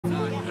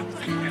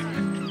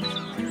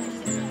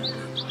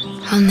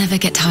I'll never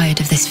get tired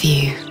of this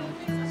view.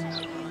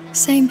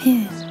 Same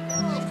here.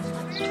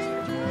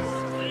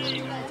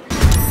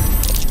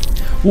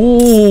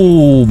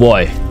 Ooh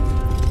boy.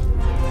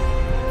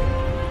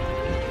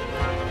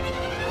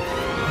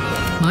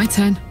 My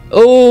turn.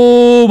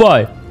 Oh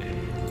boy.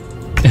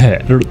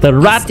 The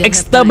rat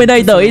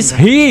exterminator is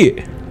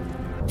here.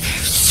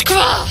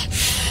 Squall!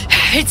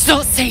 It's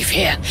not safe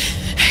here.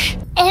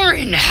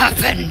 Orin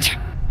happened.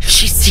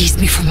 She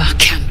seized me from our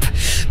camp,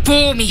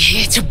 bore me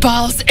here to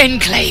Baal's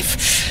enclave.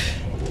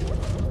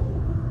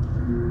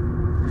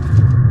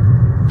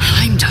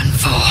 I'm done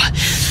for.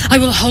 I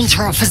will hold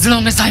her off as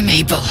long as I'm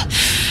able.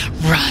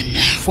 Run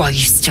while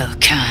you still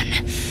can.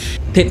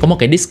 Thiện có một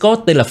cái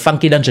Discord tên là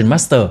Funky Dungeon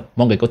Master.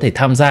 Mọi người có thể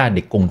tham gia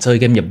để cùng chơi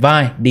game nhập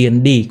vai,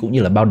 D&D cũng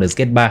như là Baldur's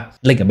Gate 3.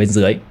 Link ở bên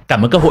dưới.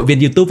 Cảm ơn các hội viên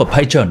YouTube và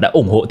Patreon đã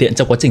ủng hộ Thiện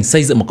trong quá trình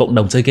xây dựng một cộng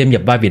đồng chơi game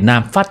nhập vai Việt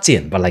Nam phát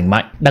triển và lành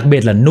mạnh. Đặc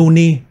biệt là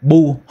Nuni,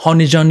 Bu,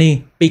 Honey Johnny,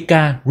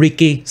 Pika,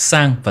 Ricky,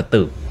 Sang và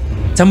Tử.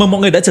 Chào mừng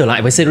mọi người đã trở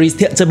lại với series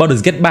Thiện chơi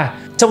Baldur's Gate 3.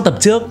 Trong tập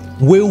trước,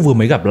 Wyll vừa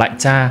mới gặp lại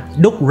cha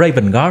Duke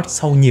Ravengard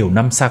sau nhiều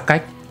năm xa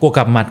cách. Cuộc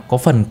gặp mặt có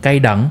phần cay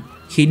đắng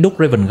khi Duke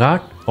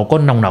Ravengard có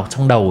con nòng nọc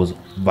trong đầu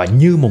và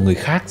như một người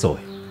khác rồi.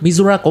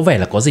 Mizura có vẻ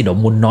là có gì đó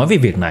muốn nói về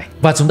việc này.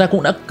 Và chúng ta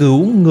cũng đã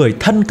cứu người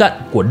thân cận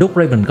của Duke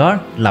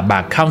Ravengard là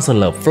bà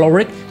Counselor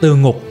Floric từ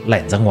ngục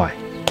lẻn ra ngoài.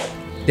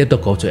 Tiếp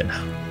tục câu chuyện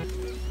nào.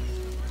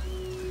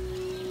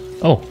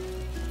 Oh,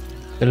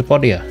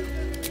 teleport đi à?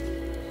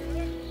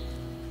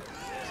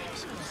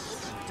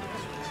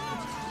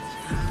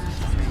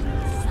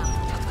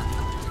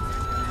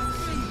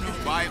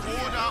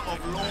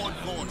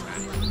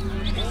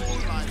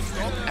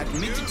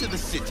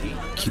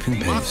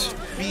 Keeping pace.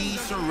 Be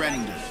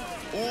surrendered.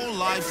 All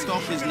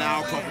livestock is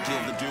now property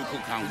of the Ducal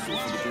Council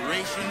for the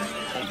duration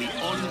of the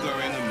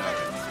ongoing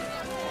emergency.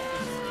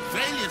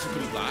 Failure to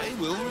comply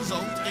will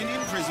result in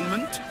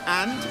imprisonment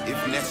and,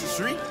 if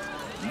necessary,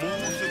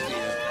 more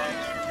severe.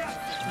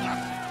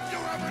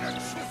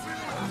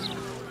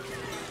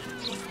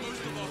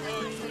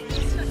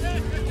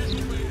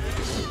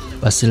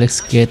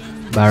 Basilisk Gate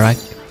Barrack.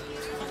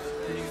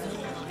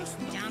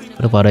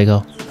 Có được vào đây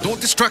không?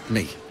 Don't distract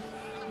me.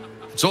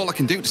 It's all I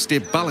can do to stay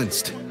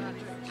balanced.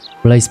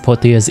 Place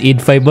Portier's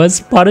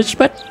infamous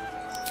punishment.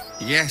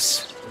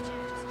 Yes.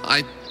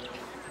 I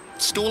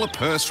stole a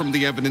purse from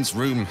the evidence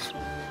room.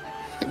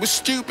 It was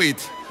stupid.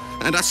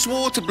 And I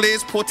swore to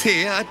Blaise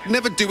Portier I'd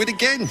never do it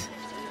again.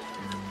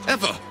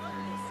 Ever.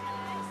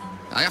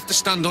 I have to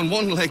stand on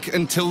one leg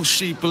until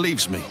she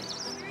believes me.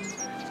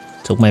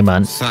 Chúc may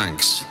mắn.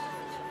 Thanks.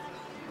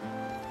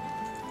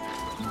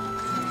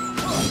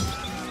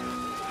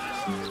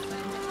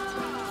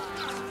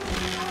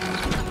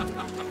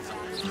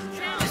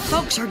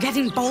 Thugs are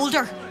getting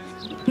bolder.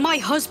 My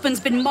husband's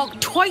been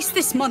mugged twice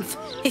this month,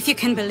 if you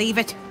can believe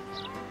it.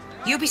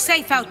 You be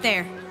safe out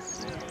there.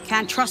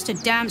 Can't trust a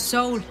damn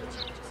soul.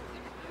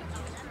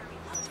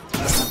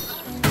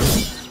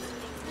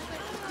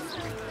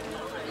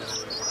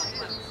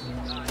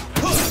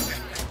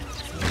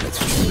 Let's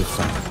chew the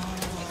fat.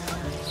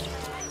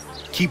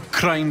 Keep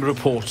crime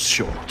reports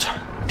short.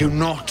 Do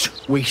not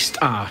waste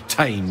our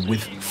time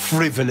with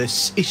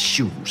frivolous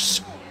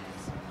issues.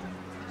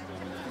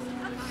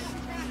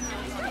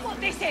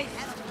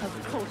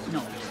 Of course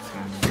not.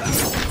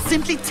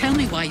 Simply tell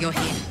me why you're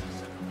here.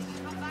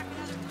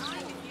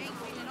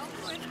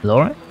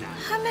 Laura?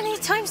 How many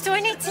times do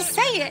I need to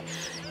say it?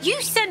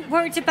 You sent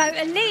word about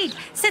a lead,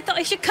 said that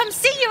I should come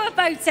see you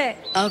about it.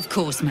 Of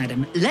course,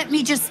 madam. Let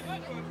me just...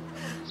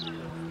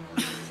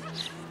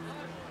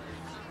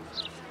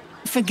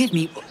 Forgive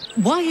me,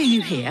 why are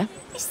you here?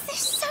 Is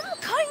this some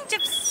kind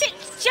of sick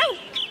joke?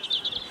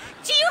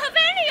 Do you have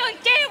any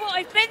idea what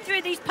I've been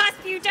through these past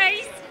few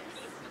days?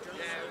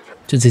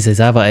 Chuyện gì xảy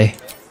ra vậy?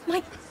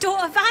 My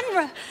daughter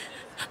Vanra,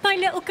 my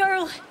little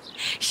girl,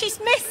 she's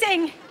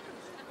missing.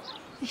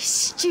 This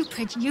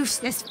stupid,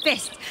 useless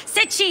fist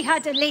said she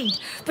had a lead,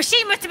 but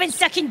she must have been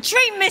sucking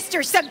Dream Mist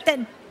or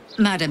something.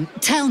 Madam,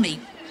 tell me.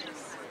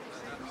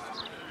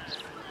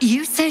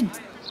 You said...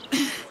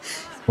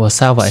 Ủa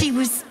sao vậy? She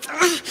was...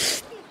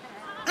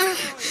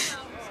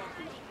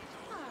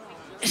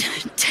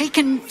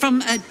 taken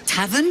from a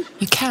tavern?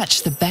 You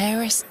catch the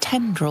barest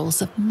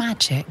tendrils of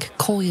magic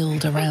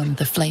coiled around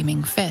the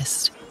flaming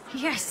fist.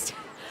 Yes,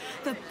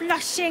 the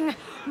blushing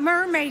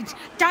mermaid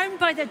down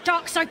by the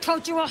docks. I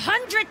told you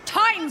 100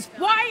 times.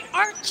 Why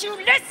aren't you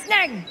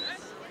listening?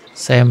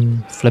 Xem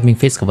Flaming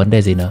Fist có vấn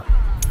đề gì nữa.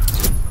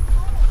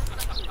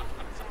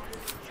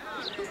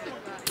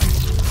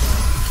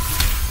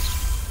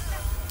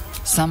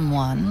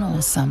 Someone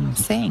or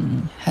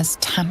something has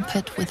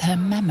tampered with her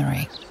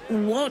memory.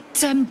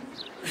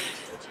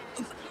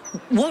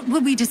 What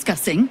were we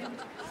discussing?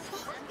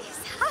 What is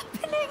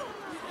happening?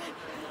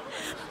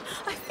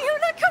 I feel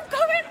like I'm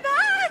going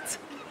mad.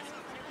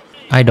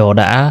 Idol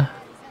đã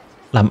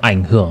làm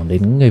ảnh hưởng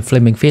đến người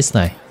Flaming Fist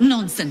này.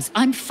 Nonsense,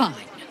 I'm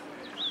fine.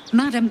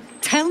 Madam,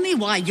 tell me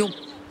why you're...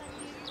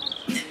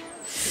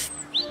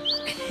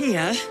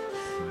 here,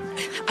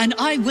 and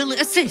I will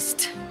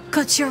assist.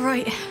 God, you're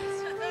right.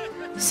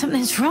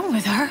 Something's wrong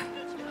with her.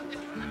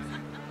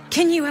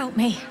 Can you help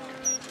me?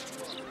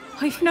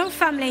 I've no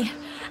family,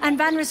 and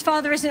Vanra's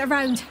father isn't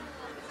around.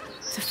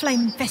 The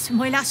flaming fist was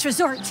my last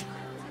resort.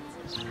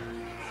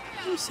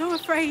 I'm so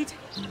afraid.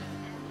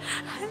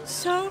 I'm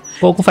so...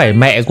 Cô có phải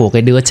mẹ của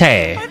cái đứa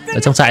trẻ ở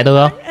trong trại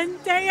tôi không? And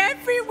day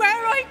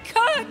everywhere I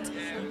could.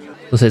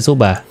 Tôi sẽ giúp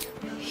bà.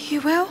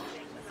 You will?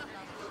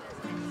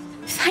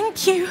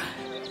 Thank you.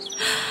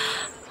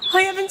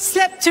 I haven't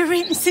slept or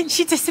eaten since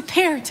she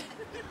disappeared.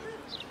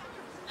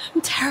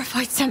 I'm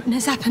terrified something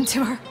has happened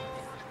to her.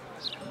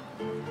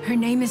 Her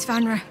name is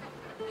Vanra.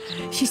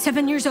 She's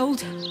 7 years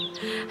old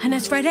and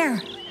has red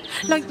hair,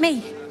 like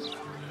me.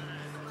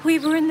 We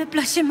were in the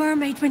Blushing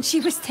Mermaid when she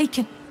was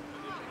taken.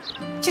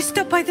 Just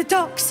up by the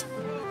docks.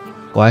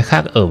 Có ai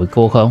khác ở với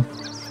cô không?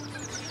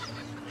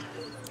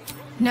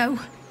 No,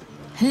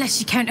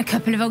 unless you count a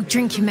couple of old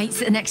drinking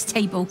mates at the next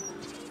table.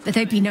 But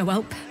they'd be no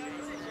help.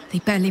 They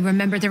barely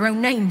remember their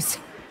own names.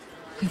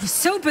 We were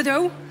sober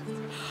though.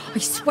 I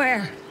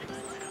swear.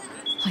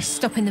 I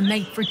stop in the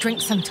maid for a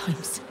drink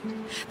sometimes.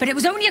 But it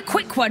was only a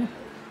quick one.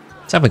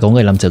 Chắc phải có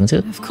người làm chứng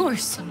chứ. Of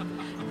course.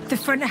 The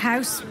front of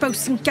house,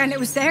 Bosun Gannet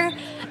was there,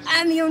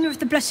 and the owner of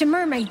the Blushing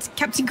Mermaid,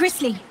 Captain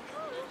Grizzly.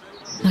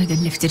 Neither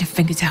lifted a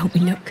finger to help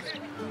me look.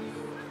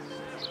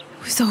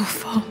 It was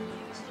awful.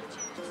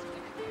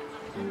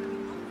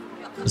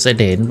 Sẽ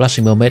đến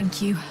Blushing Mermaid.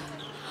 Thank you.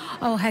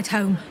 I'll head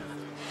home.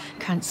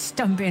 Can't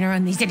stand being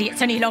around these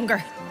idiots any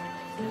longer.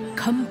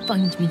 Come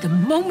find me the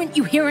moment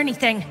you hear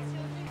anything.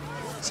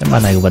 Xem bà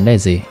này có vấn đề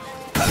gì.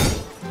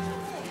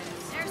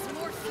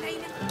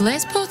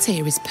 Blair's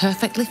Portier is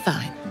perfectly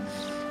fine.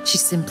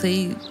 She's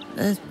simply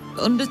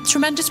under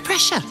tremendous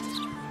pressure.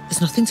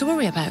 There's nothing to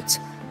worry about.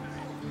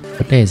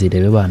 Vấn đề gì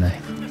đấy với bà này?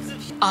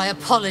 I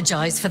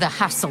apologize for the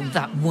hassle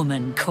that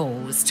woman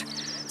caused.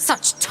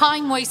 Such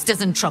time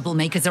wasters and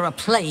troublemakers are a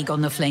plague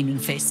on the Flaming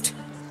Fist.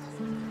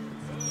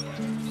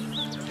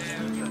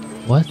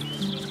 What?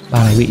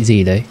 Bà này bị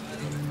gì đấy?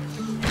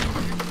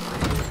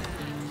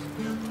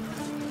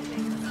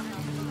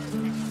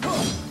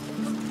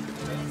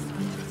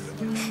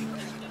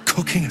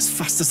 Cooking as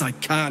fast as I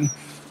can.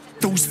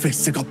 Those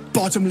fists have got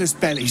bottomless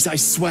bellies, I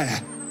swear.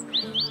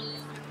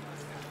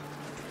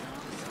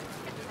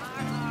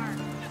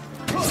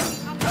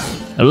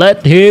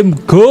 Let him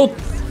cook.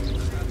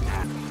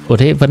 Ủa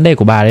thế vấn đề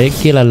của bà đấy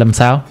kia là làm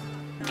sao?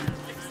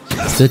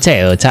 Đứa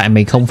trẻ ở trại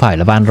mình không phải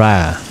là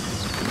Vanra à?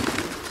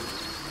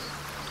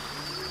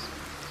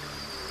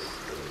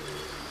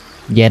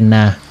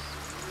 Yenna.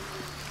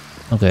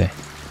 Okay.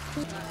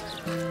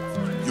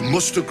 You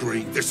must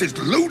agree this is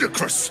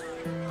ludicrous.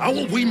 How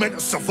are we meant to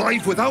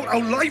survive without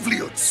our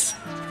livelihoods?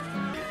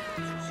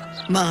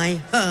 My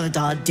herd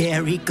are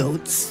dairy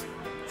goats.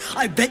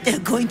 I bet they're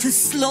going to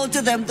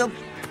slaughter them, the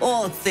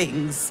poor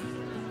things.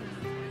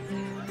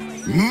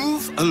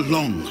 Move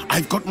along.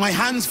 I've got my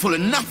hands full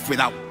enough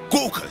without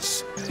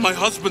gawkers. My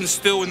husband's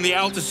still in the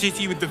outer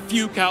city with the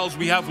few cows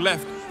we have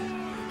left.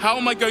 How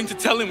am I going to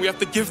tell him we have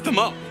to give them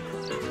up?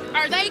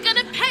 Are they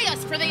gonna pay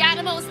us for the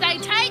animals they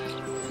take?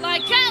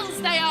 Like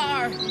elves they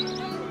are!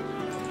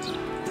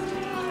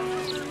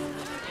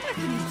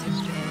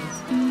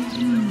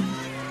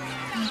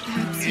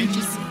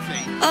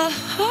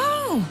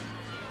 Oh,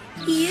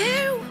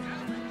 you!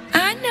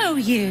 I know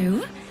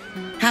you.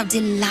 How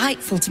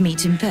delightful to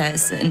meet in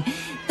person.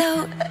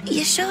 Though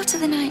you're shorter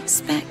than I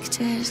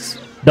expected.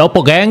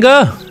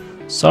 Doppelganger?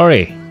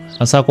 Sorry.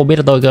 Làm sao cô biết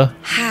là tôi cơ?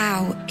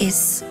 How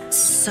is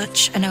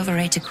such an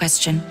overrated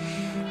question.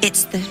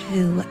 It's the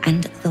who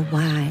and the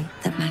why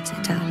that matter,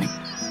 darling.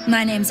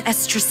 My name's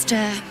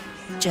Estrester,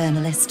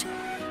 journalist.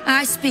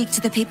 I speak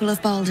to the people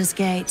of Baldur's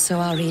Gate so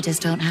our readers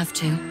don't have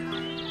to.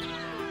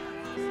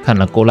 Hẳn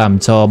là cô làm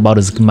cho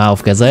Baldur's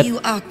Mouth Gazette. You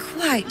are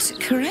quite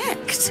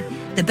correct.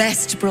 The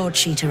best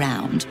broadsheet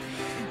around.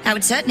 I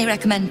would certainly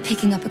recommend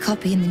picking up a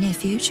copy in the near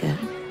future.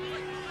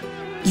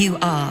 You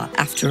are,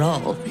 after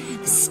all,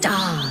 the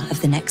star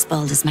of the next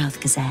Baldur's Mouth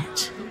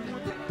Gazette.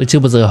 Tôi chưa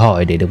bao giờ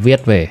hỏi để được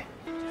viết về.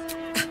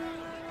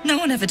 No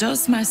one ever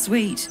does, my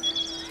sweet.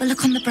 But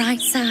look on the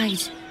bright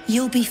side.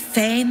 You'll be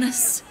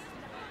famous.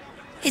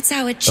 It's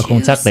our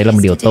choosest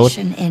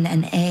edition in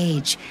an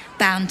age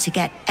bound to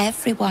get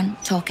everyone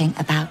talking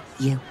about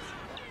you.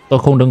 Tôi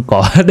không đừng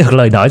có được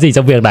lời nói gì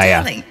trong việc này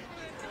à?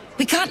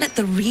 We can't let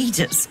the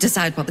readers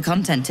decide what the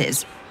content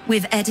is.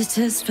 We've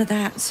editors for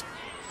that.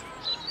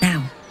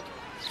 Now,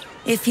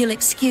 if you'll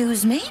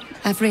excuse me,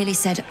 I've really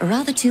said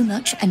rather too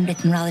much and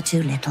written rather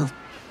too little.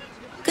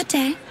 Good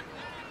day.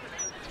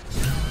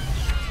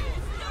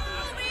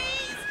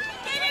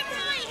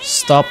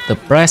 Stop the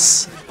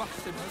press.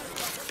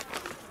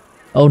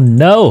 Oh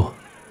no.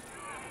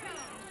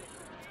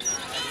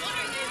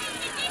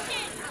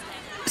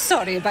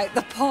 Sorry about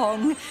the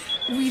pong.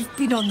 We've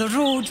been on the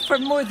road for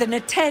more than a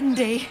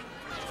 10-day.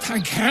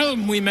 Thank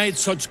Helm we made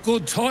such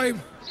good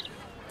time.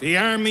 The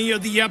army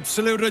of the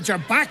Absoluteds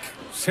are back.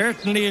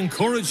 Certainly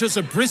encourages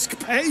a brisk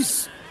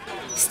pace.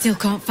 Still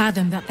can't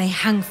fathom that they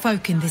hang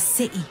folk in this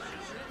city.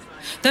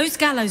 Those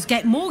gallows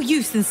get more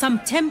use than some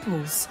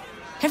temples.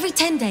 Every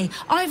 10 day,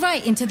 I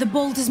write into the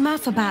Baldur's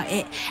Mouth about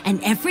it, and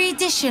every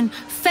edition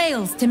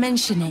fails to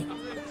mention it.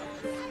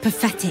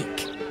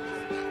 Pathetic.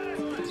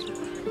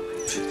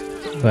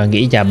 Và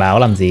nghĩ nhà báo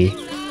làm gì?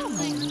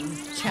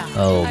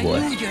 Oh boy.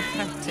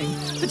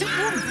 But it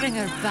won't bring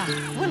her back,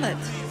 will it?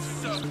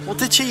 What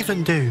did she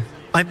even do?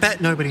 I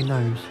bet nobody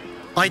knows.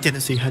 I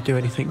didn't see her do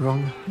anything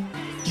wrong.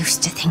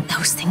 Used to think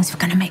those things were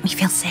gonna make me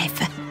feel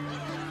safer.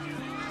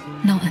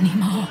 Not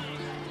anymore.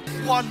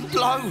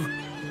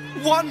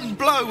 One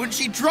blow and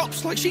she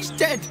drops like she's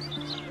dead.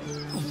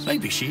 Well,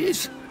 maybe she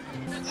is.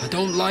 I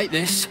don't like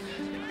this.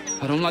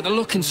 I don't like the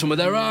look in some of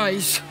their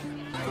eyes.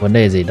 Vấn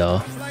đề gì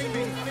đó?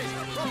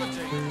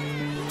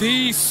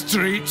 These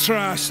street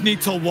trash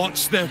need to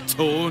watch their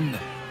tone.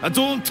 I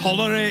don't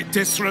tolerate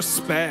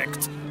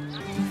disrespect.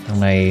 Thằng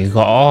này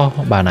gõ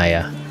bà này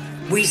à?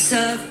 We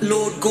serve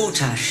Lord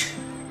Gortash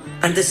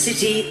and the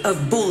city of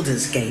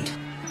Baldur's Gate.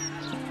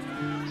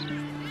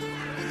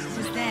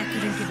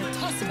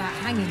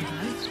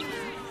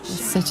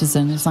 The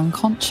citizen is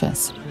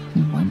unconscious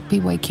and won't be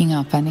waking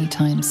up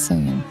anytime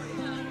soon.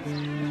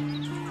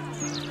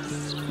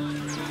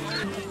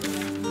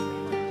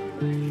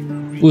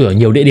 Ui giời,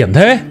 nhiều địa điểm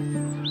thế.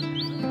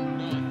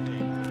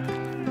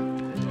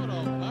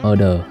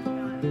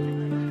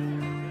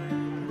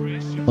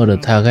 Murder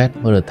target.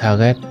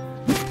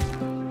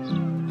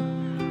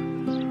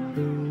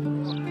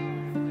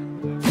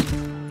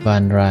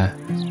 Vanra.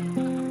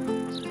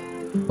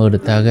 Murder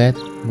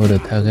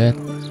target.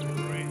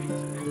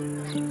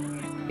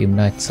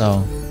 Midnight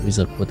Song,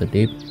 Wizard for the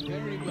Deep,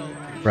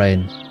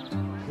 Brain,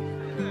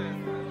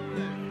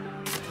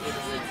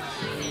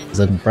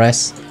 Dân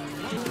Press.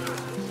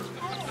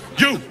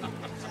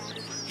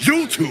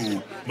 You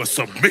two must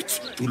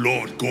submit to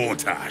Lord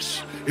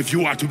Gortash if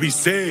you are to be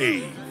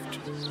saved.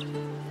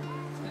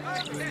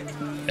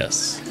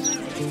 Yes.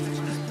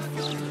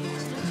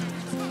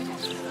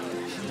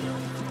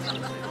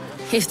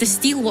 If the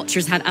Steel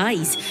Watchers had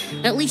eyes,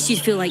 at least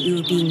you'd feel like you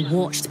were being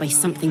watched by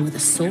something with a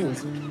soul.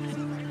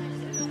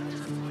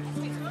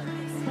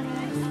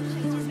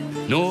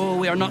 No,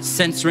 we are not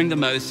censoring the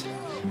mouth.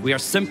 We are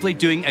simply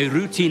doing a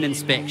routine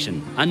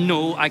inspection. And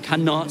no, I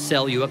cannot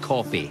sell you a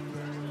copy.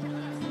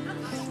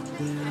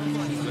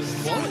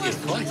 Quality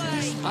of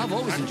content. I've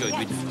always enjoyed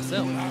reading it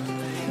myself.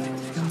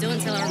 Don't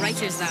tell our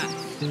writers that.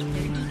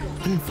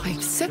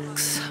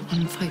 156,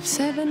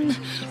 157,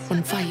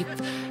 15...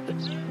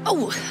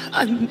 Oh,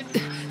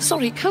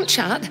 sorry, can't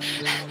chat.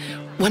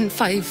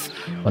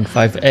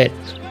 158.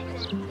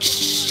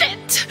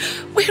 Shit!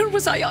 Where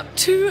was I up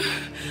to?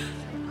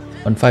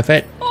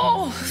 158.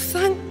 Oh,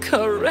 thank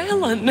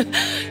Karlach.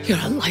 You're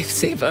a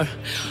lifesaver.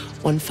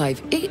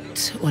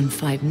 158,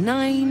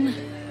 159...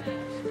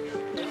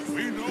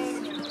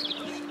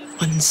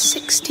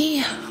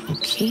 160.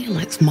 Okay,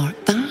 let's mark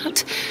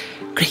that.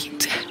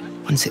 Great.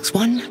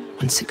 161,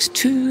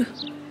 162...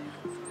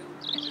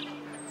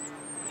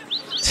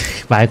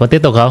 Bài có tiếp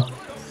tục không?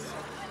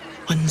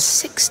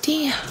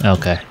 160.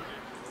 Ok.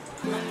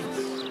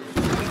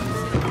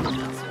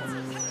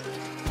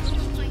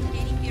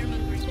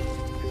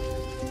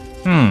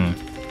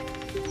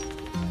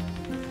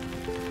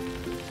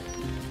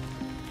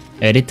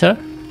 Editor.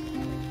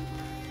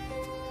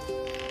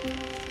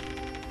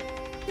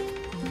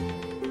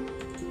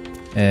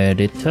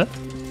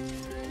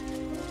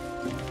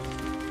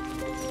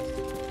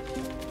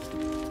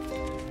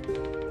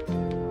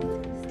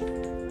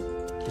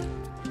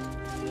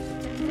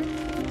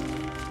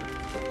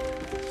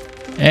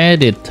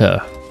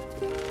 Editor.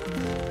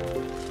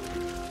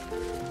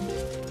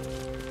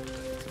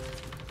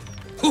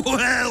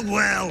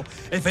 Well,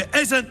 if it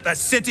isn't the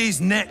city's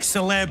next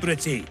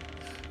celebrity.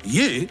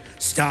 You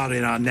star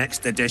in our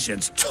next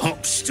edition's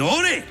top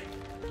story.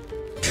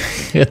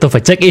 Tôi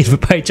phải check in với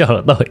page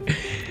của tôi.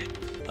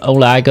 Ông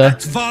là ai cơ?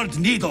 Vard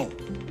Needle,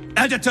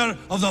 editor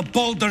of the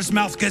Baldur's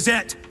Mouth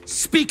Gazette,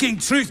 speaking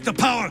truth to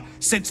power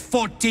since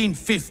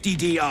 1450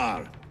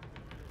 DR.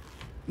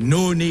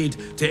 No need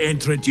to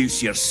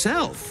introduce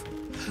yourself.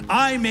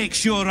 I make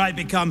sure I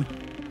become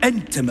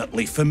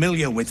intimately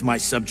familiar with my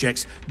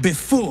subjects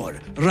before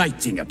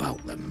writing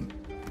about them.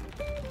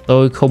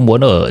 Tôi không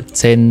muốn ở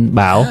trên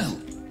báo.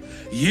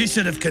 You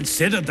should have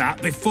considered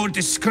that before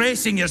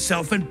disgracing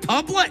yourself in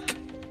public.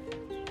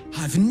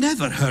 I've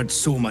never heard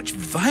so much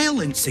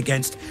violence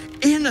against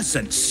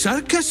innocent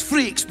circus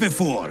freaks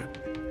before.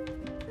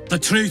 The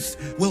truth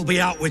will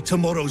be out with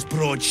tomorrow's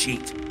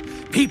broadsheet.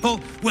 People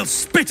will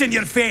spit in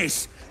your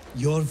face.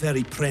 Your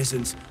very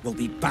presence will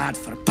be bad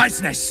for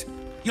business.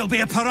 You'll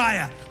be a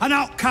pariah, an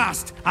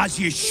outcast, as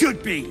you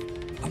should be.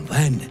 And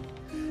then,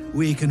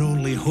 we can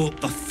only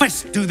hope the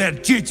Fist do their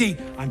duty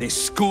and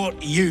escort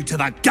you to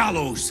the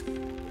gallows.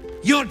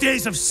 Your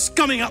days of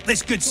scumming up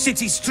this good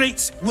city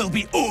streets will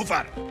be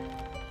over.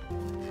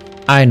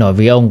 Ai nói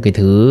với ông cái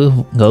thứ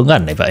ngớ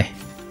ngẩn này vậy?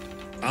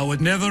 I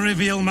would never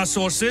reveal my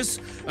sources,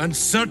 and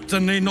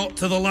certainly not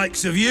to the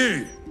likes of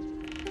you.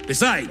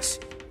 Besides,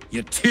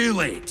 you're too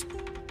late.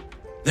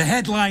 The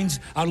headlines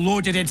are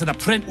loaded into the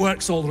print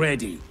works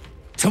already.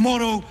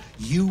 Tomorrow,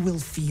 you will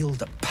feel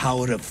the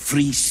power of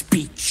free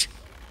speech.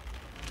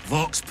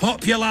 Vox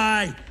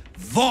Populi,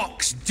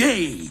 Vox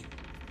Dei.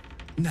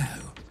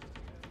 Now,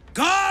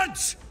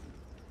 guards!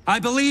 I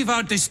believe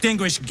our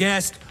distinguished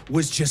guest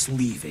was just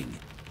leaving.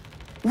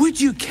 Would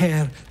you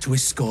care to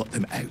escort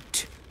them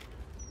out?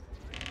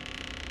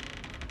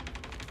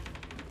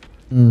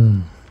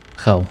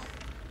 Không.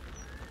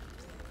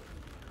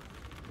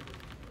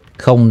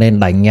 Không nên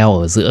đánh nhau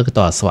ở giữa cái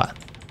tòa soạn.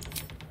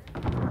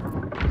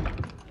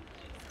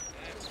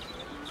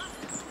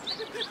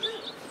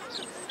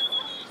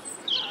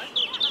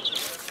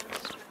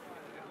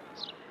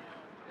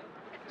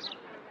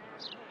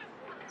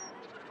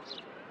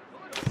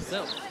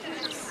 So,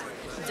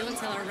 don't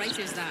tell our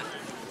writers that.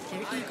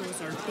 Their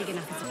egos are big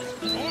enough as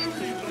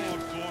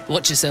well.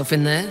 Watch yourself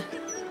in there.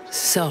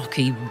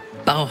 Sarky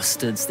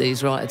bastards,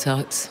 these writer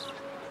types.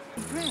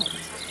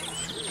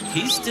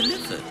 He's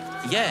delivered,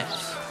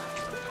 yes.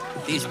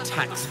 These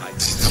tax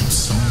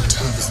hikes.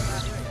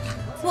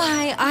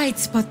 Why, I'd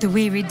spot the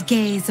wearied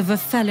gaze of a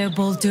fellow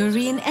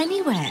Baldurian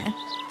anywhere.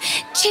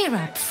 Cheer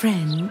up,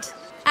 friend.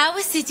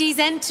 Our city's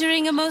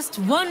entering a most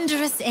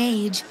wondrous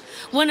age.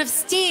 One of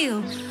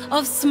steel,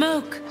 of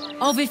smoke,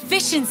 of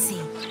efficiency.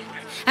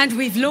 And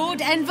we've Lord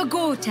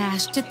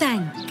Envergortash to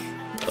thank.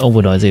 Ông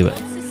vừa nói gì vậy?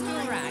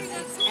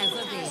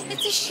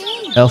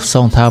 Elf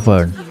Song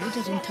Tavern.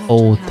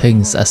 All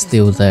things are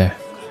still there.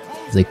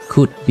 They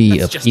could be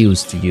of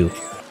use to you.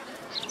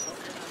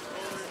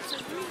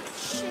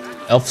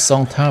 Elf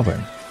Song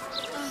Tavern.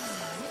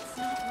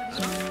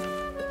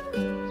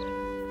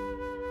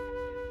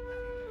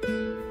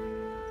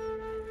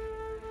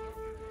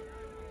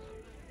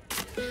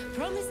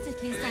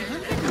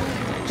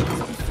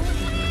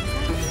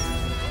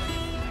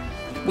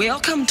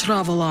 Welcome,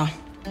 traveller.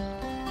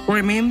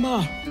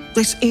 Remember,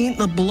 this ain't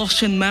the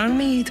blushing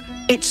mermaid,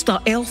 it's the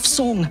elf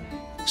song,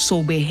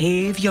 so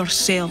behave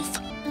yourself.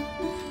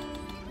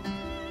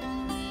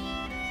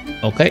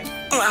 Okay.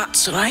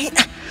 That's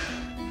right.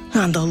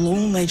 And a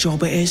lonely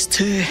job it is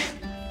too.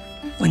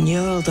 When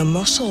you're the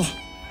muscle,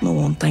 no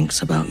one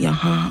thinks about your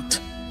heart.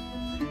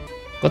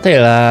 Có thể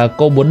là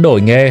cô muốn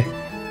đổi nghề.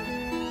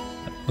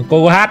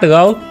 Cô có hát được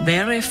không?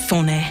 Very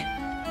funny.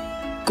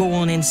 Go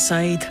on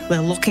inside,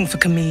 they're looking for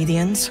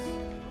comedians.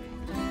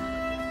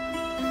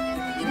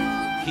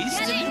 He's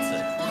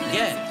delivered,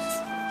 yes.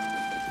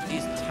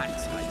 These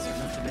tax hikes are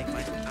enough to make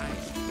my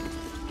eyes.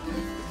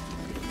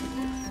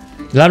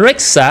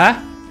 Larissa?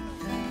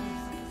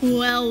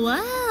 Well,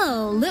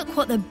 well, look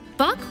what the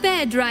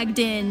bugbear dragged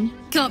in.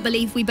 Can't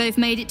believe we both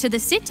made it to the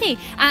city,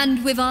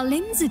 and with our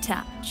limbs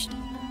attached.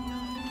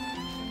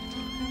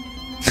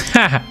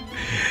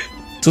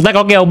 Chúng ta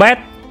có kèo bet.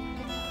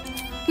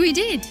 We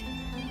did,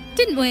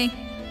 didn't we?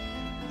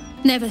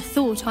 Never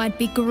thought I'd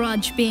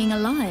begrudge being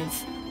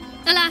alive.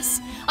 Alas,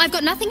 I've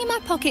got nothing in my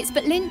pockets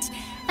but lint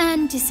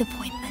and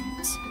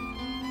disappointment.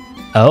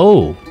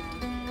 Oh.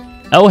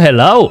 Oh,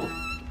 hello.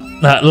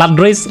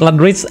 Landris.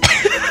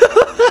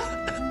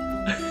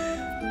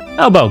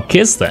 How about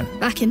kiss then?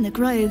 Back in the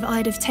Grove,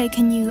 I'd have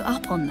taken you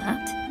up on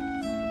that.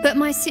 But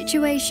my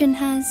situation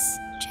has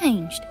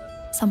changed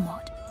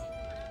somewhat.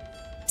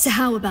 So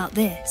how about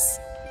this?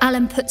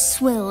 Alan puts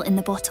swill in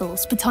the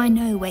bottles, but I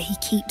know where he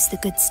keeps the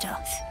good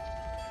stuff.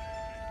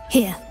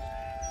 Here.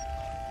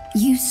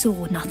 You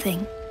saw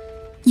nothing.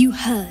 You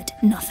heard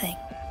nothing.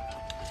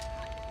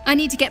 I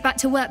need to get back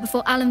to work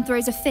before Alan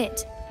throws a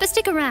fit. But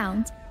stick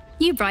around.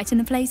 You brighten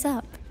the place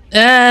up.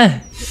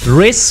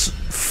 Risk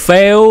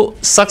fail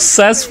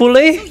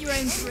successfully?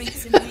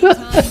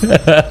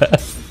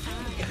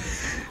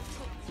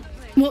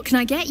 What can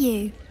I get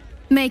you?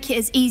 Make it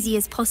as easy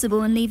as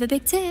possible and leave a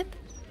big tip.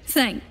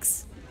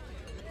 Thanks.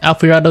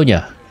 Alfira đâu nhỉ?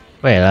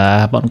 Vẻ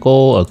là bọn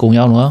cô ở cùng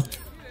nhau đúng không?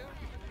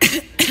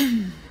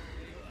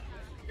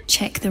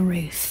 Check the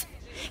roof.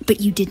 But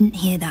you didn't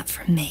hear that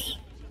from me.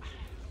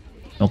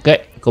 Ok,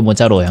 cô muốn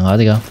trao đổi hàng hóa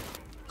gì không?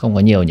 Không có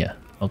nhiều nhỉ?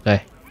 Ok.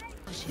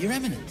 Your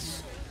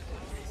Eminence.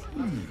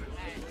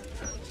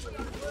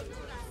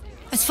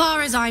 As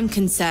far as I'm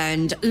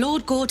concerned,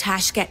 Lord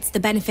Gortash gets the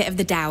benefit of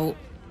the doubt.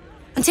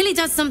 Until he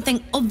does something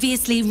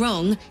obviously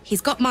wrong,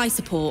 he's got my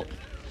support.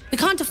 We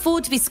can't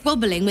afford to be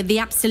squabbling with the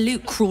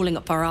Absolute crawling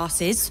up our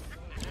asses.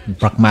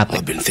 Pragmatic.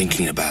 I've been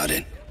thinking about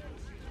it.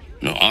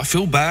 No, I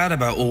feel bad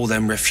about all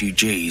them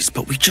refugees,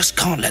 but we just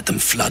can't let them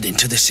flood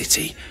into the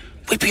city.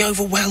 We'd be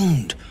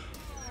overwhelmed.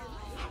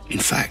 In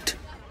fact,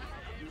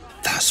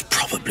 that's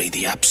probably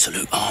the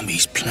Absolute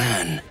Army's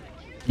plan.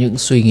 Những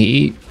suy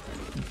nghĩ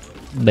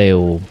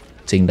đều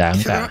chính đáng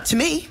cả. To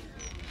me,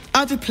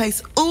 I'd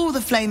replace all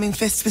the flaming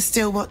fists with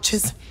steel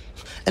watchers.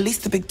 At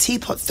least the big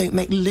teapots don't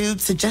make lewd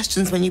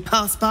suggestions when you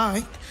pass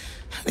by.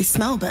 They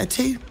smell better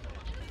too.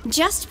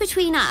 Just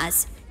between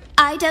us,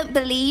 I don't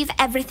believe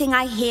everything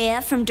I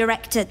hear from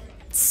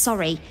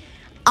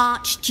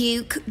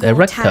Archduke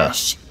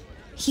Gortash.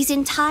 He's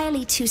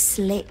entirely too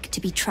slick to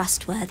be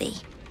trustworthy.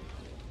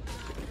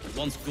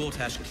 Once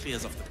Gortash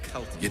clears off the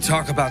cult. You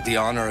talk about the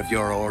honor of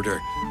your order,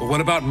 but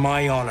what about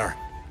my honor?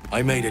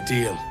 I made a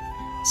deal.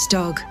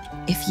 Stug,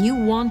 if you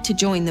want to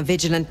join the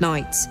Vigilant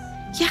Knights,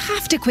 you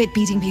have to quit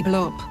beating people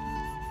up.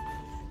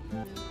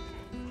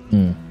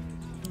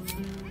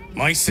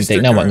 My Bình sister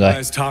tĩnh nào mọi người. Karlach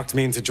has talked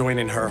me into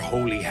joining her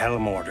holy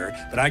helm order,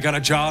 but I got a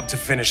job to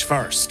finish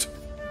first.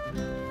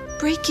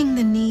 Breaking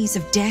the knees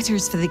of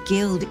debtors for the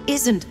guild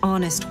isn't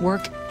honest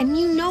work, and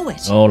you know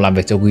it. Làm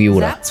việc cho Wyll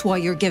đó. That's why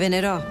you're giving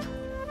it up.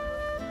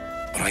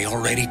 But I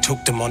already took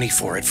the money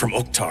for it from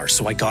Uktar,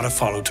 so I gotta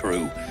follow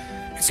through.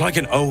 It's like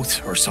an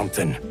oath or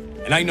something.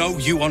 And I know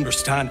you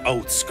understand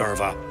oaths,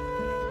 Skirva.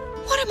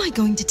 What am I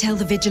going to tell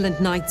the Vigilant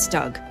Knights,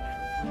 Doug?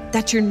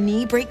 That you're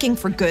knee-breaking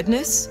for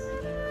goodness?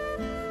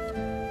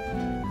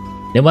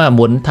 Nếu mà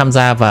muốn tham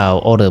gia vào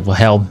Order of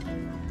Helm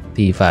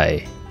thì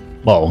phải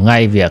bỏ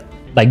ngay việc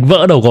đánh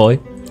vỡ đầu gối.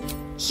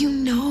 You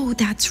know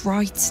that's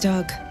right,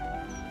 Doug.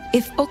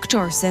 If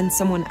Uktar sends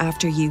someone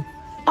after you,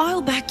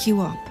 I'll back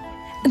you up.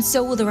 And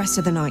so will the rest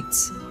of the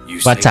knights.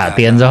 Và trả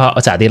tiền cho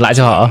họ, trả tiền lại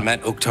cho họ. Met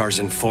Uktar's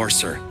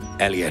enforcer,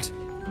 Elliot.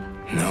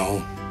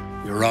 No,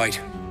 you're right.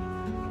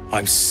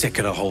 I'm sick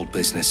of the whole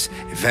business.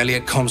 If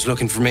Elliot comes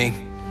looking for me,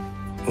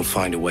 we'll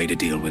find a way to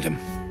deal with him.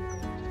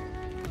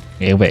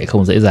 Nghe vẻ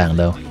không dễ dàng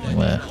đâu, nhưng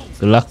mà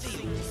good luck.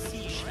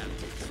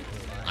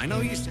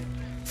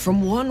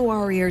 From one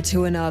warrior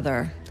to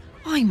another,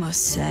 I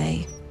must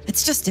say,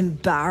 it's just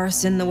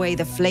embarrassing the way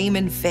the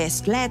Flaming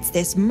Fist lets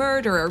this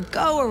murderer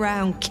go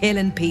around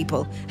killing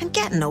people and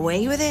getting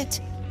away with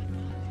it.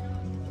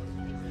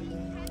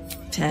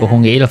 Cô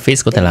không nghĩ là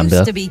Fist có thể làm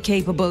được. They used to be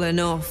capable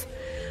enough,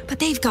 but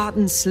they've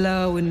gotten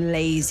slow and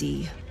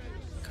lazy.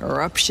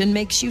 Corruption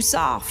makes you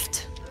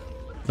soft.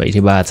 Vậy thì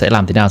bà sẽ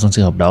làm thế nào trong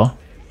trường hợp đó?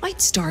 I'd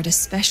start a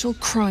special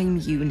crime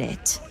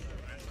unit.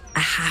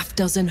 A half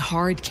dozen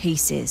hard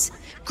cases.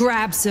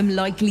 Grab some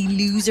likely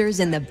losers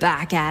in the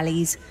back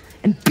alleys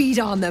and beat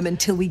on them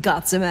until we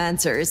got some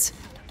answers.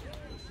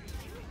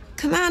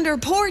 Commander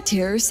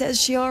Portier says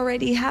she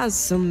already has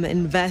some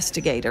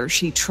investigators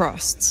she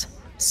trusts.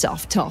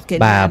 Soft-talking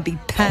Bà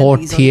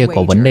Portier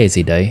có vấn đề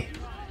gì đấy?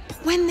 But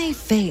when they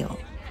fail,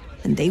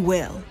 and they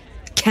will,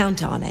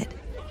 count on it.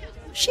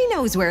 She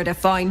knows where to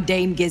find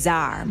Dame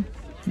Gizarm.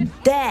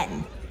 Then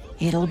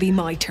it'll be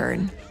my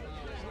turn.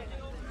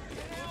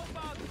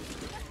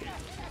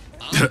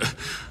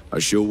 I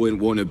sure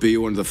wouldn't want to be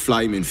one of the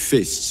Flaming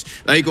Fists.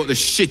 They got the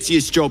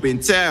shittiest job in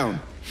town.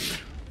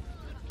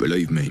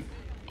 Believe me,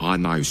 I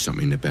know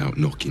something about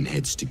knocking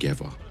heads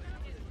together.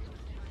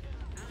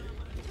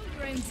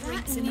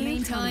 In the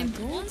meantime,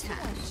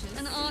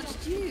 an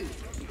archduke.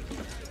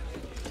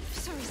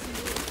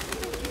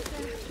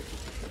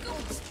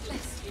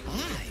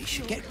 I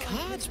should get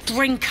cards.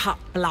 Drink up,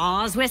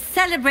 Blas. We're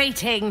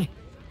celebrating.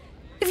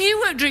 If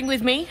you won't drink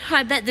with me,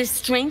 I bet this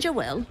stranger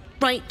will.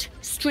 Right,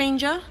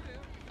 stranger?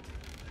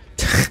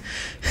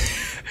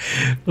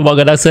 Mọi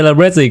người đang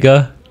celebrate gì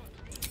cơ?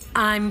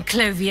 I'm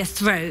Clovia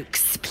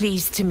Throaks.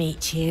 Pleased to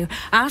meet you.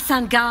 Our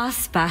son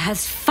Gaspar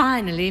has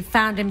finally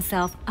found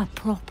himself a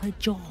proper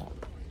job.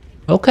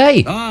 Ok.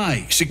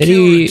 Aye, thế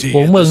thì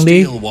uống mừng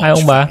đi, hai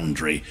ông bà.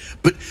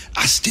 But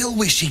I still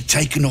wish he'd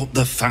taken up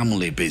the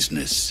family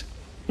business.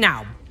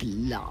 Now,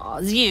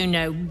 Blas, you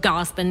know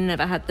Gaspar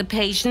never had the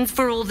patience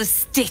for all the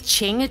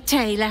stitching a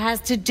tailor has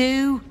to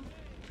do.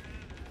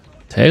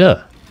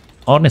 Tailor?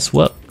 Honest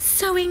work.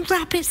 Sewing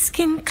rabbit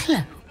skin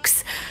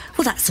cloaks?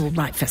 Well, that's all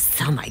right for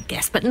some, I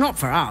guess, but not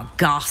for our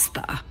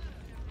Gaspar.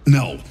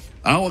 No,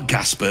 our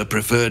Gaspar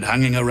preferred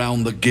hanging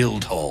around the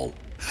guild hall.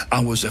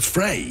 I was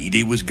afraid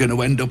he was going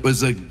to end up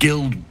as a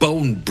guild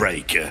bone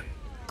breaker.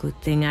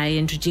 Good thing I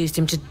introduced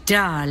him to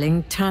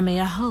darling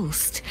Tamia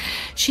Holst.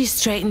 She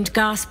straightened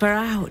Gaspar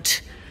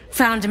out,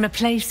 found him a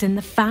place in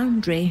the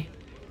foundry.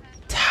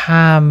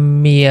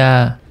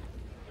 Tamia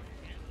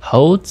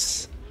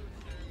Holst?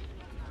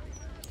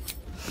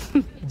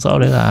 Rõ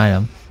đấy là ai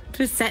lắm.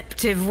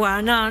 Perceptive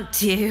one,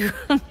 aren't you?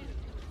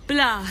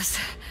 Blas,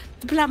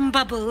 the plum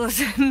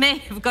bubbles may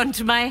have gone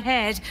to my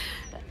head,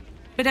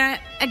 but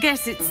I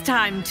guess it's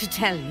time to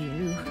tell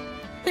you.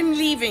 I'm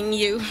leaving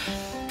you.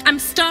 I'm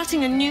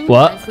starting a new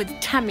life with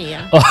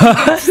Tamia.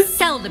 I'm going to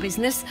sell the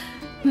business.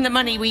 The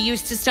money we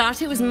used to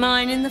start it was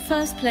mine in the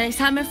first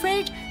place. I'm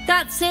afraid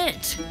that's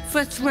it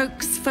for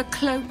Throaks for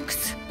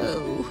Cloaks.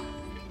 Oh,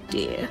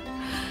 dear.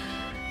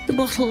 The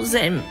bottle's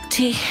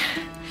empty.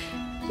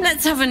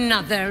 Let's have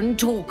another and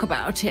talk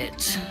about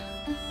it.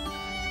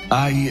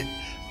 I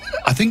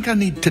think I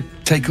need to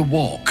take a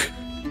walk.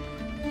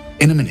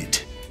 In a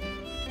minute.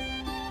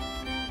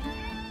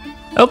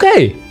 Ok.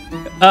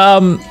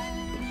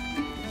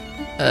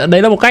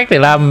 Đấy là một cách để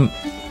làm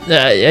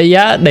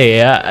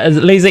để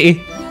ly dị.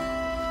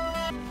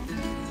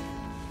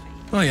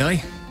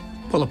 Aye.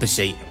 Pull up a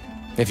seat.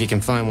 If you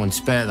can find one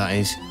spare, that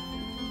is.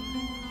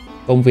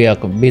 Công việc,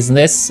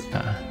 business,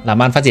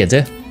 làm ăn phát triển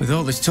chứ. With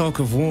all this talk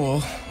of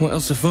war, what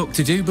else a folk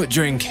to do but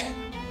drink?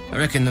 I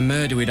reckon the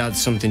murder we'd had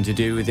something to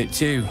do with it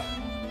too.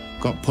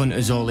 Got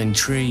punters all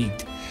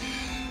intrigued.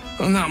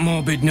 On that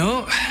morbid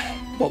note,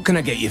 what can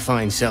I get you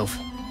fine self?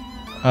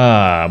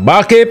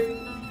 Barkeep,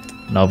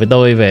 nói với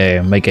tôi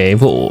về mấy cái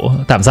vụ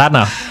thảm sát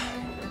nào.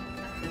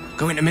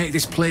 Going to make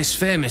this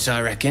place famous,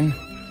 I reckon.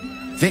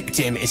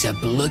 Victim is a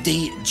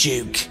bloody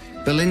duke.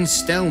 Boleyn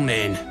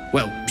Stelmane.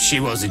 Well, she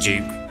was a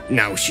duke.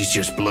 Now she's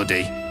just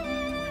bloody.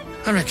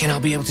 I reckon I'll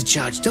be able to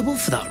charge double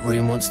for that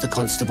room once the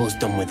constable's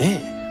done with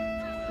it.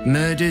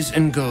 Murders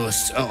and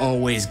ghosts are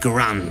always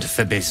grand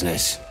for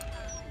business.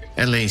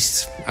 At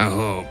least, I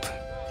hope.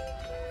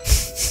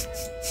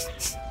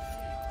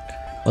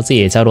 Có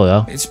gì để trao đổi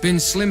không? It's been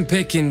slim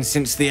picking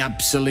since the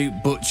Absolute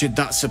butchered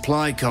that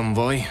supply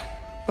convoy.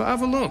 But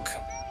have a look.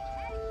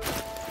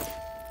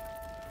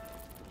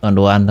 Toàn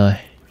đồ ăn thôi.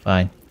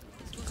 Fine.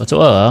 Có chỗ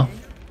ở không?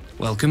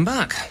 Welcome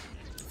back.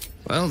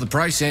 Well, the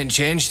price ain't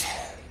changed.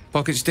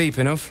 Pockets deep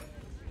enough.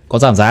 Có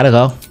giảm giá được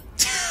không?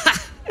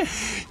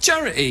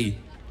 Charity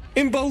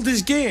in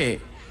Baldur's Gate.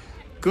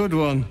 Good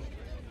one.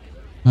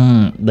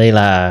 Đây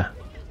là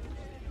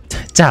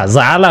trả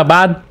giá là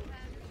ban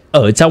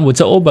ở trong một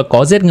chỗ mà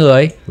có giết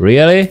người.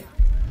 Really?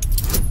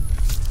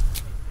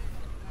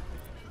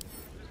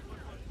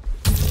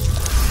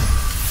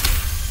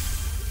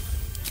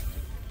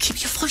 Keep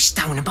your voice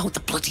down about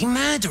the bloody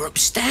murder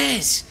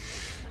upstairs.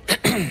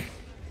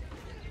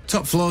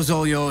 Top floor's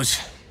all yours.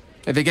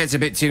 If it gets a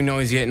bit too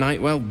noisy at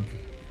night, well,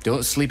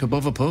 don't sleep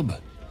above a pub.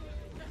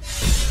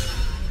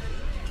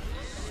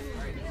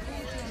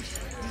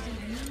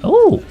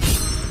 Oh.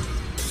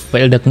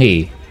 Vậy là được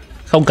nghỉ.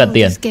 Không cần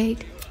tiền.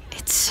 Gate.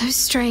 It's so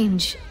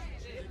strange.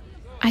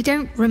 I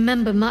don't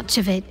remember much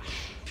of it,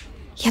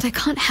 yet I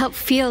can't help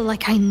feel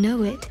like I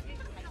know it.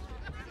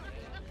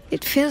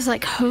 It feels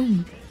like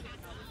home.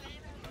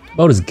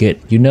 Baldur's Gate,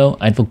 you know,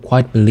 I never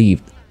quite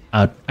believed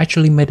I'd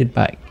actually made it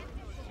back.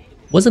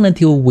 Wasn't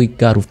until we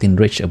got within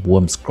reach of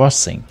Worm's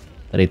Crossing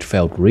that it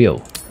felt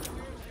real.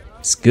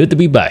 It's good to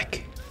be back.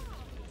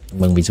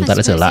 Mừng vì chúng ta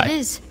đã trở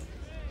lại.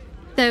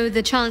 Though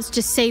the chance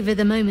to savor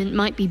the moment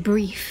might be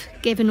brief,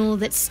 given all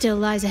that still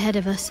lies ahead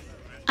of us.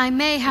 I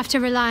may have to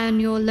rely on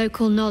your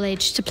local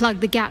knowledge to plug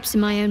the gaps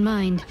in my own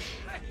mind.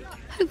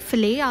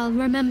 Hopefully, I'll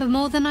remember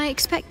more than I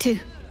expect to.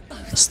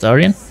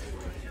 Astarion?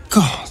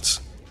 Gods,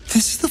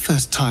 this is the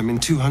first time in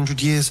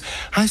 200 years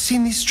I've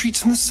seen these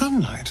streets in the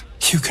sunlight.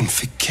 You can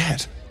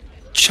forget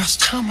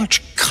just how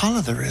much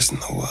color there is in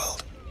the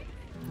world.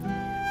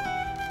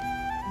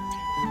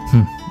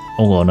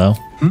 Oh no.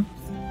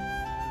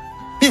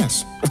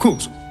 Yes, of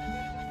course.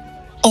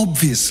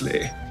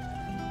 Obviously.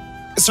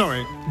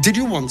 Sorry, did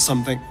you want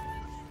something?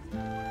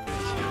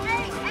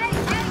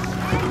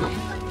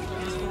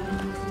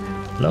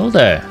 Hello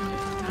there.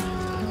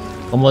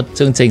 Có một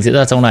chương trình diễn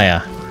ra trong này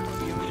à?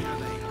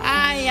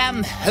 I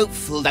am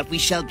hopeful that we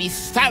shall be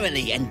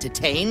thoroughly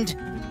entertained.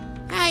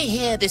 I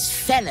hear this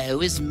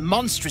fellow is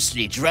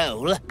monstrously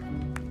droll.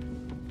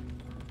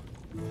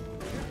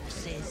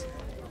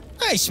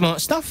 Hey,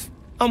 smart stuff.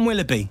 I'm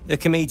Willoughby, the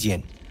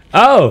comedian.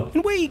 Oh.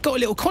 And we got a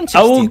little contest.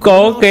 Ông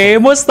có cái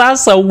mustache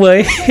sống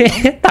với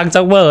thằng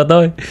trong mơ của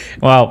tôi.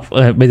 Wow,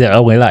 bây giờ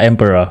ông ấy là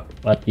Emperor.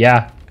 But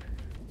yeah.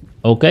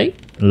 Okay.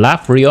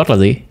 Laugh Riot là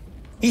gì?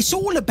 It's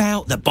all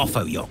about the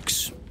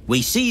Bofoyoks.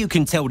 We see who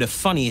can tell the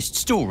funniest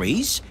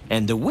stories,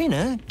 and the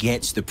winner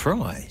gets the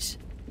prize.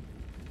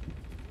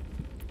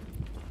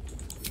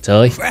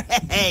 Chơi.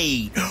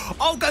 Hey,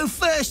 I'll go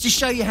first to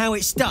show you how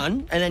it's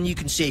done, and then you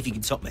can see if you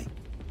can top me.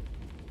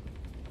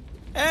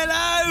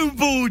 Hello,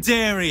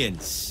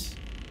 Baldurians.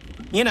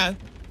 You know,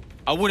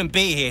 I wouldn't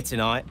be here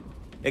tonight,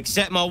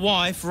 except my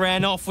wife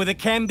ran off with a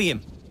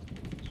cambium.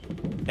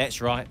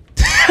 That's right.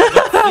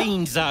 The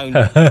Fiend Zone.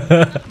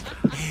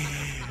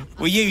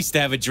 We used to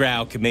have a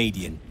drow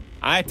comedian.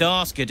 I had to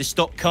ask her to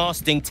stop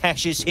casting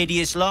Tasha's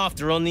hideous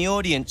laughter on the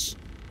audience.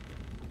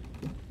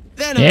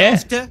 Then I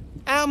asked her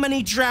how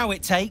many drow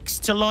it takes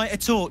to light a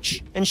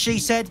torch, and she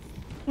said,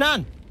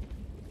 none.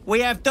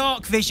 We have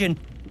dark vision.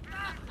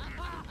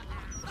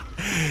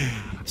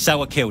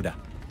 So I killed her.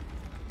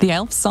 The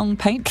Elf Song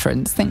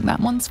patrons think that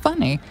one's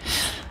funny.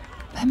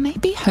 There may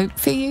be hope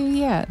for you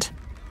yet.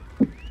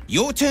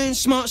 Your turn,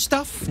 smart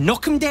stuff.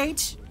 Knock 'em dead,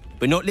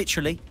 but not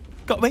literally.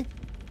 Got me?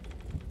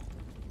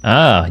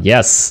 Ah,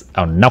 yes.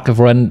 I'll knock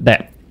everyone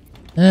dead.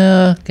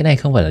 Cái này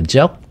không phải là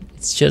joke.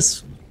 It's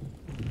just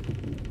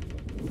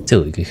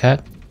chửi người khác.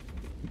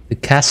 The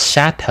cat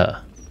shatter.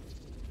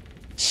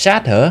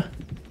 Shatter?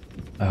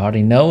 I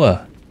already know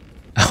her.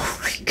 Oh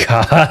my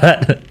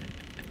god.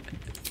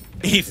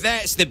 If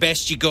that's the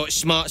best you got,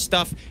 smart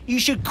stuff, you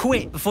should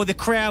quit before the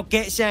crowd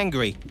gets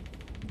angry.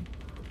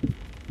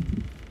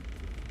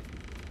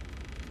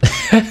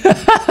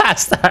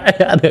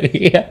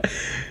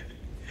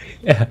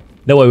 Yeah.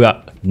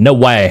 No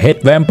way I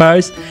hate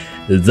vampires.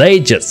 They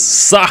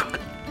just suck.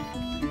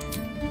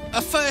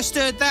 I first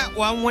heard that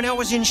one when I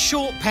was in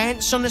short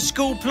pants on the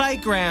school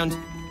playground.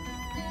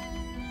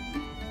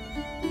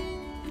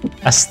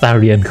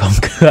 Astarion không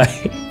cười.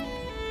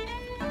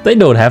 They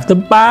don't have the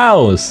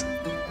bows.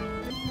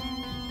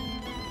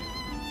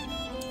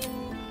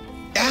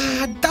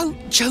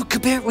 Don't joke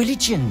about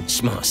religion,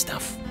 smart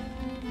stuff.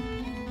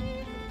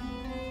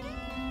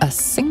 A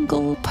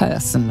single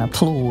person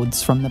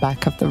applauds from the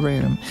back of the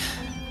room,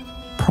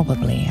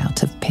 probably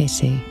out of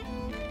pity.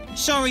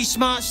 Sorry,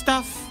 smart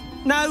stuff.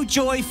 No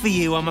joy for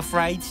you, I'm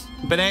afraid.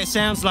 But that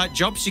sounds like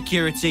job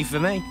security for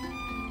me.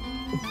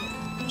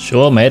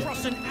 Sure, mate.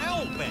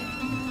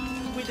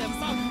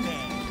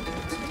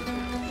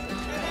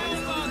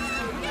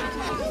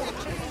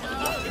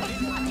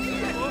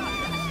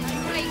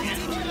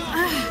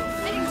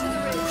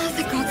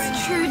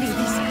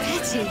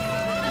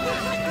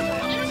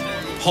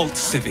 Halt,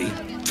 Civvy.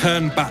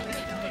 Turn back.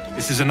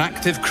 This is an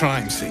active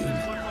crime scene.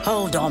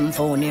 Hold on,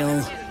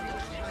 Thornhill.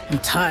 I'm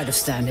tired of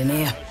standing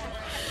here.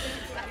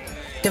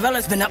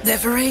 Devella's been up there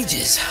for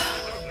ages.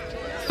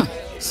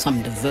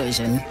 Some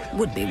diversion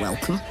would be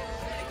welcome.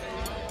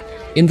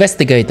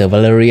 Investigator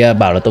Valeria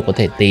bảo là tôi có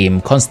thể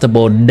tìm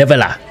Constable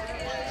Devella.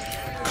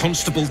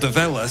 Constable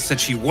Devella said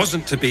she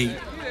wasn't to be.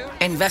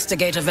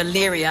 Investigator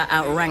Valeria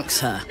outranks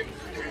her.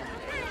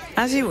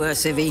 As you were,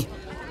 Civvy.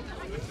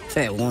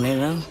 Fair warning,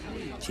 though.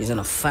 She's in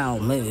a foul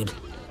mood.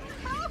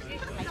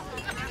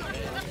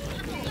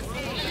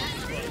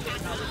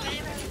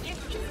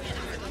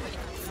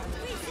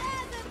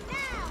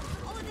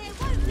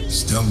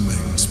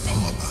 Stelmane's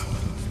parlor.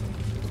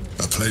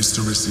 A place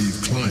to receive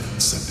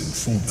clients and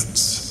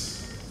informants.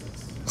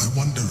 I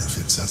wonder if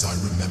it's as I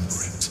remember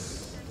it.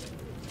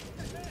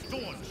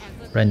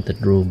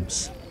 Rented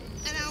rooms.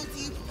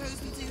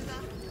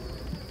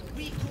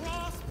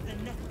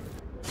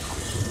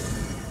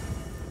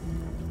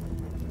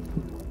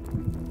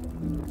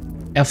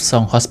 Elf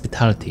Song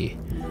Hospitality.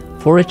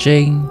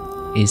 Foraging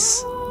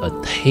is a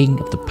thing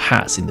of the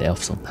past in the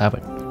Elf Song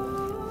Tavern.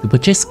 To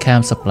purchase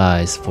camp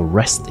supplies for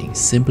resting,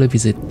 simply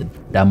visit the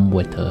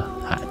Dumbwaiter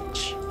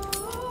Hatch.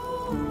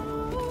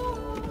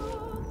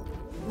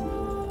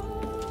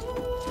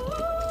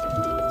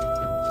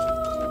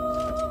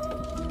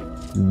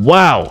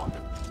 Wow!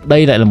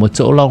 Đây lại là một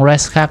chỗ long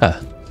rest khác à?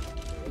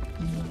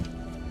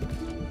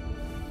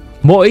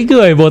 Mỗi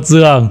người một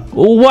giường.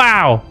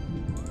 Wow!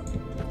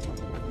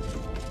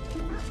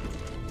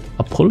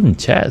 A pulling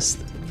chest.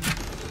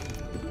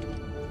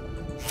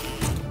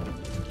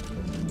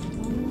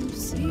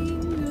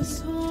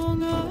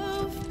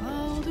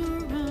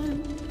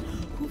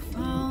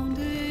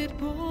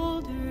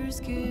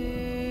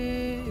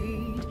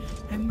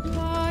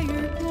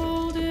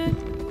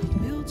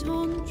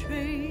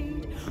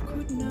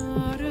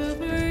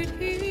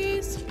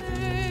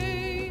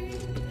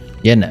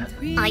 Yeah.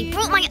 I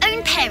brought my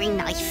own paring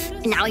knife.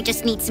 Now I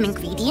just need some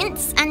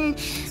ingredients and...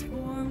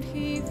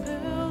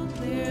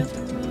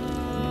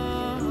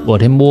 Ủa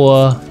thế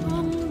mua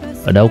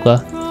ở đâu cơ?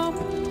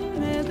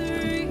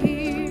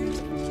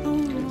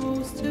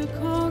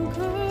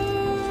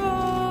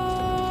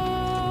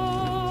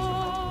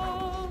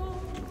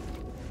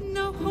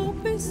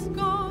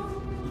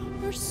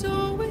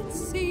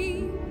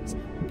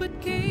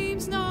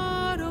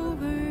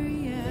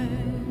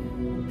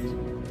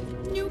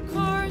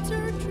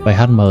 Bài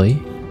hát mới.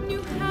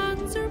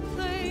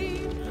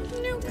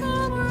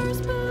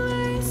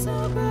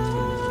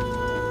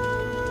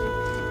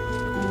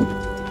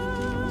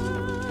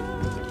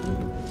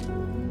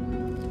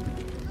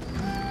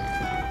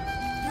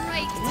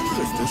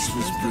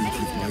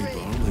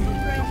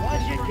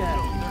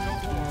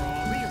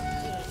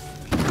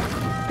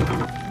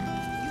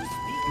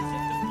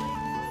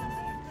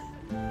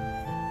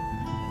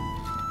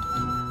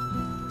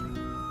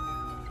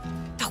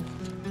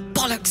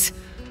 Bollocks!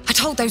 I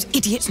told those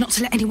idiots not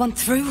to let anyone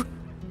through.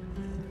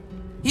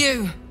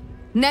 You.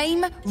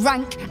 Name,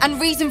 rank, and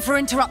reason for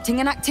interrupting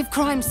an active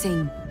crime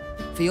scene.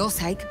 For your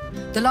sake,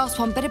 the last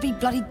one better be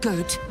bloody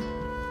good.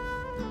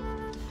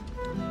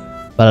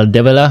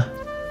 Devella,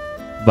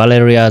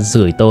 Valeria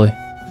gửi tôi.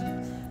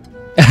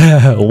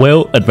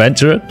 Wyll,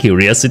 adventure,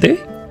 curiosity.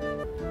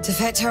 To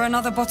fetch her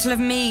another bottle of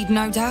mead,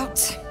 no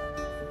doubt.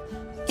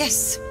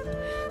 Yes,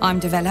 I'm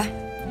Devella,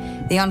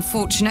 the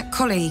unfortunate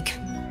colleague.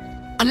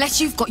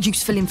 Unless you've got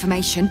useful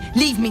information,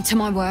 leave me to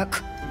my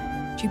work.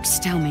 Duke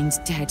Stelmane's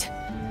dead,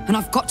 and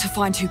I've got to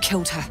find who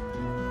killed her.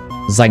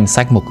 Danh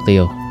sách mục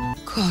tiêu.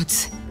 Good.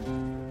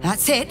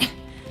 That's it.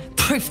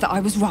 Proof that I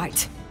was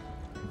right.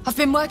 I've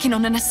been working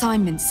on an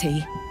assignment,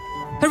 see?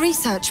 A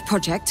research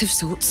project of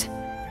sorts.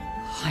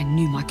 I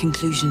knew my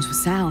conclusions were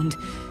sound,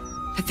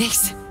 but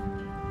this...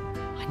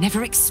 I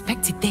never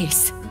expected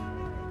this.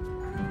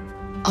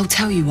 I'll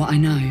tell you what I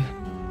know.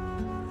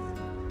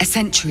 A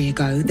century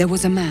ago, there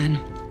was a man,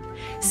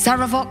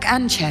 Saravok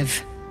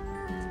Anchev.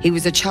 He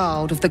was a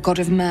child of the god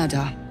of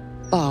murder,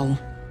 Baal.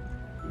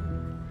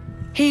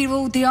 He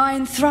ruled the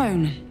Iron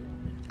Throne,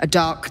 a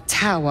dark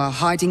tower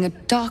hiding a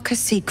darker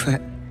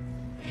secret.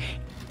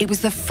 It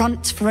was the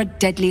front for a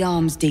deadly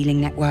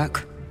arms-dealing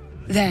network.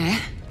 There,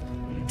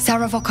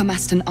 Saravok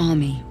amassed an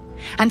army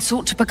and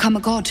sought to become a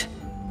god.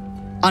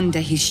 Under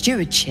his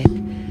stewardship,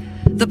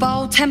 the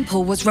Baal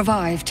temple was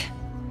revived.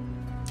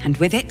 And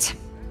with it,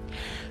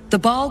 the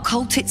Baal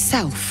cult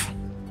itself.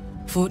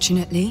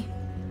 Fortunately,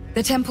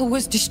 the temple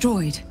was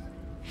destroyed,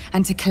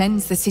 and to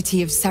cleanse the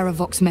city of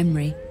Saravok's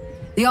memory,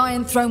 the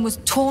Iron Throne was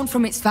torn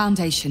from its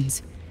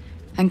foundations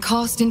and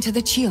cast into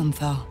the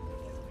Chionthar.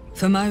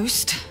 For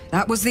most,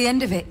 that was the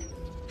end of it.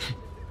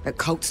 But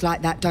cults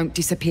like that don't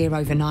disappear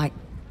overnight.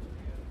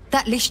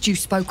 That list you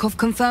spoke of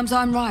confirms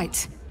I'm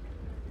right.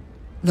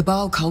 The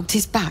Baal cult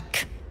is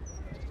back,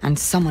 and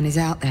someone is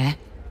out there,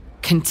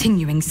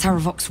 continuing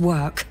Saravok's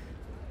work.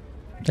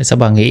 Tại sao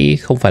bà nghĩ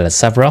không phải là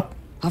Saravok?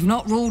 I've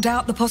not ruled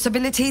out the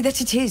possibility that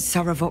it is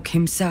Saravok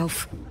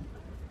himself.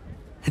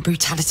 The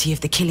brutality of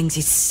the killings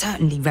is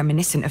certainly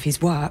reminiscent of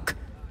his work.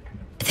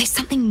 But there's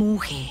something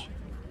more here.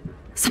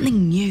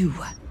 Something new.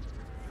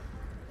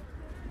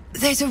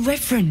 There's a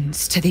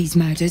reference to these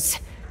murders.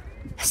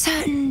 A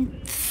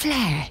certain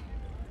flair.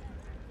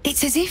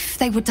 It's as if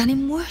they were done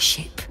in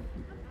worship.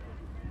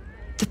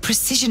 The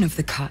precision of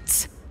the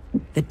cuts.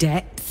 The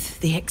depth,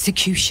 the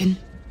execution.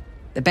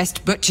 The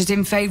best butchers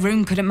in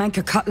Faerun couldn't make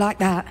a cut like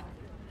that.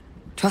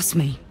 Trust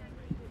me,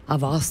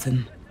 I've asked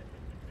them.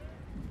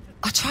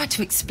 I tried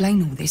to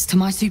explain all this to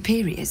my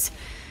superiors,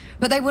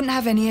 but they wouldn't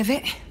have any of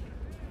it.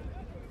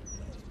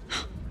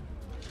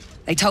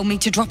 They told me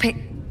to drop it.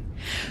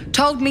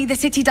 Told me the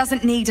city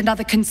doesn't need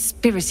another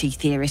conspiracy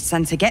theorist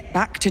and to get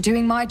back to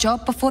doing my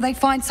job before they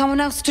find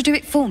someone else to do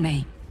it for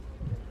me.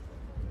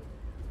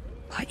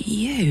 But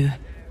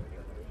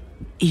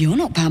you're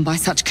not bound by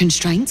such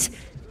constraints.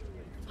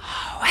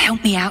 Oh,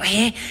 help me out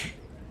here.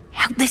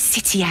 Help the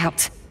city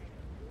out.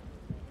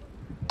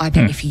 I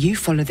bet if you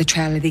follow the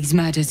trail of these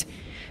murders,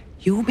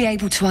 you'll be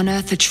able to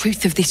unearth the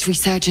truth of this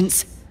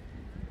resurgence.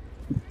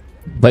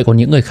 Vậy còn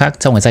những người khác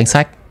trong cái danh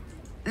sách?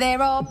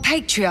 There are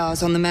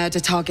patriarchs on the murder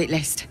target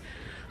list.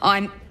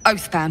 I'm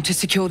oath-bound to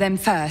secure them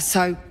first,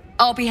 so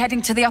I'll be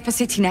heading to the upper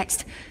city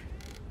next.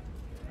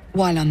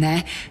 While I'm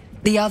there,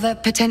 the other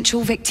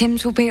potential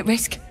victims will be at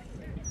risk.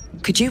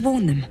 Could you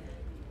warn them?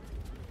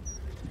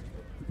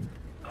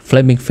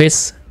 Flaming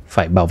Fist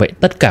phải bảo vệ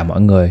tất cả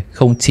mọi người,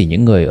 không chỉ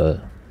những người ở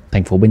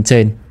thành phố bên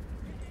trên.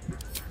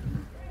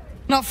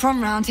 Not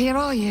from round here,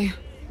 are you?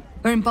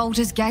 We're in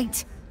Baldur's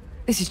Gate.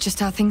 This is just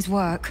how things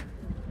work.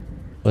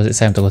 Tôi sẽ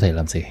xem tôi có thể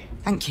làm gì.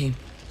 Thank you.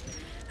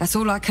 That's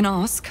all I can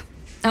ask,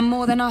 and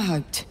more than I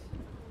hoped.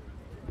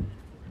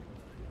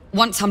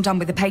 Once I'm done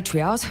with the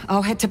Patriarchs,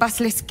 I'll head to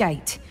Basilisk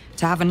Gate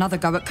to have another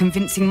go at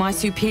convincing my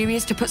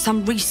superiors to put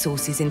some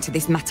resources into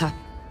this matter.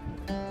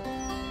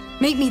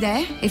 Meet me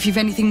there if you've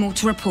anything more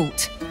to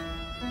report.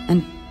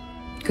 And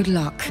good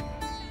luck.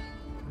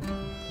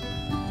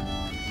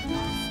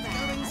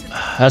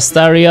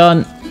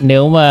 Astarion,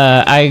 nếu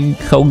mà anh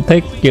không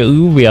thích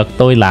những việc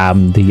tôi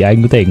làm thì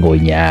anh có thể ngồi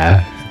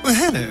nhà. Well,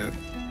 hello.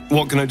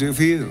 What can I do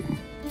for you?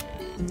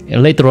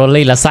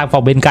 Literally là sang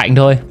phòng bên cạnh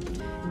thôi.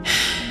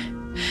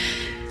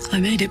 I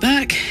made it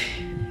back.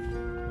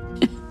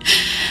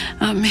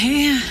 I'm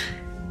here.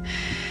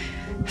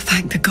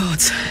 Thank the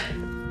gods.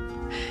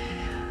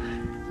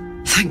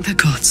 Thank the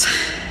gods.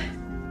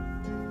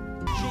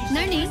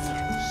 No need.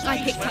 I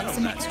picked up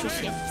some extra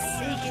shifts.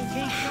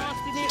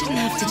 Didn't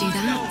have to do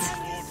that.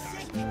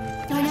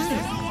 I know.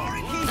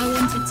 I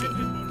wanted to.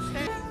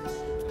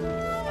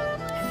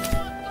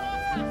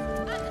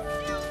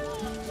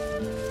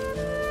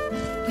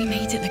 We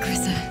made it,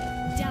 Lacrissa.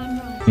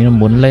 Mình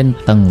muốn lên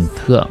tầng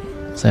thượng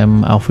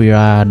xem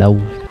Alfira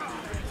đâu.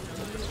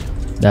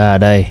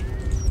 Đây.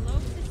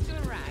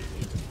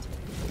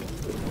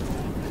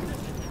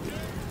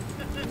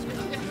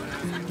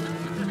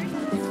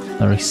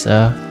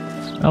 Larissa,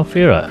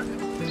 Alfira.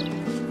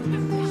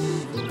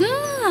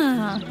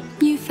 Ah,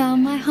 you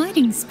found my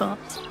hiding spot.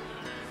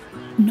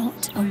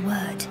 Not a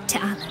word to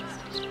Alan.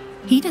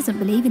 He doesn't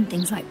believe in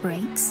things like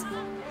breaks.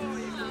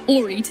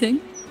 Or eating.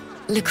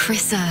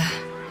 Lacrissa,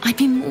 I'd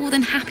be more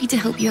than happy to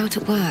help you out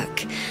at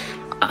work.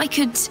 I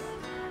could...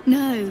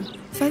 No,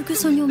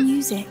 focus on your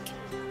music.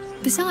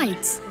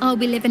 Besides, I'll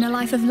be living a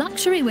life of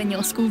luxury when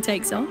your school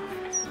takes off.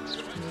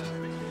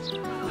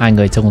 Hai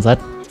người trông rất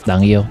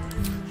đáng yêu.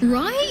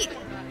 Right?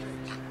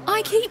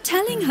 I keep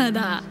telling her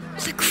that.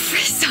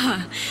 Lacrissa!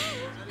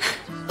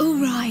 All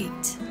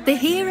right. The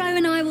hero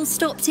and I will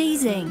stop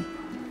teasing.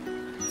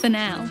 For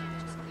now.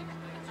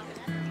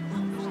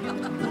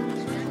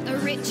 A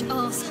rich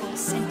arsehole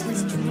sent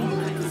his drop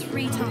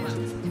 3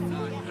 times.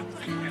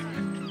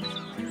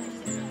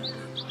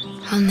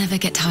 I'll never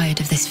get tired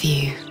of this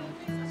view.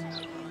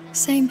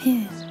 Same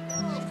here.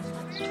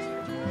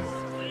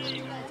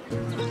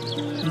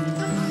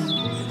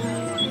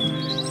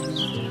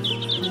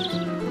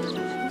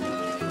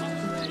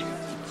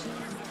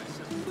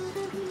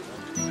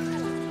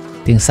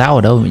 Tiếng sáo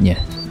ở đâu vậy nhỉ?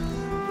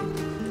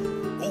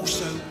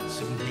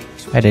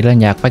 Hay đấy là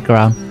nhạc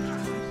background?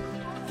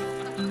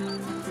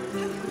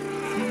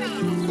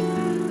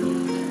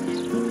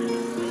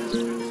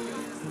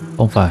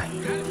 Không phải.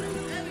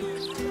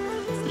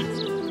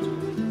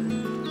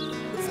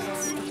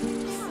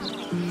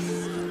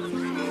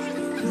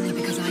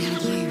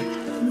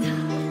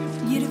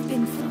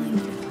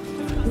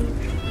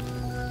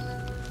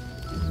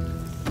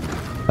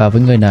 Và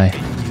với người này,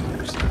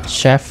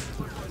 Chef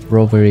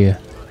Roveria.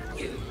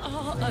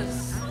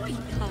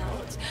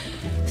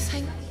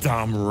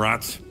 Damn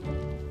rats.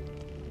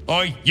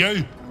 Oi, you!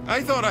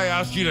 I thought I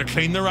asked you to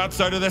clean the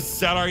rats out of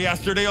this cellar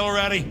yesterday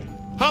already.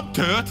 Hop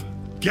to it.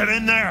 Get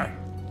in there.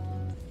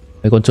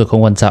 Mấy con chuột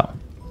không quan trọng.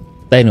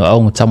 Tên của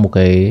ông trong một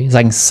cái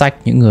danh sách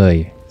những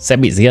người sẽ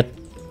bị giết.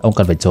 Ông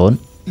cần phải trốn.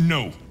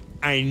 No,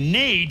 I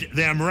need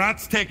them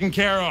rats taken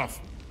care of.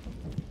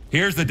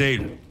 Here's the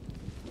deal.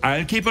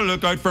 I'll keep a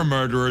lookout for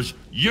murderers.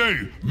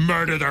 You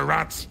murder the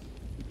rats.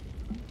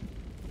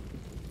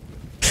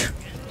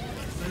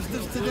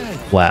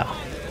 Wow.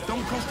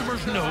 Don't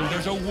customers know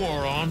there's a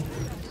war on?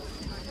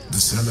 The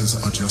cellars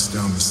are just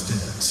down the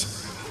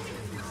stairs.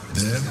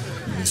 There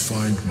you will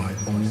find my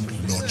old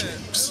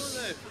lodgings.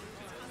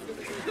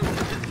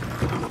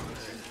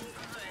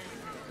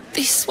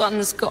 This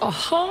one's got a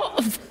heart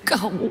of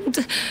gold.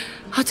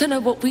 I don't know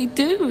what we'd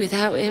do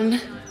without him.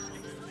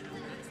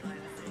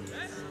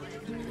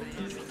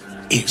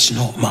 It's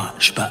not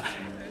much, but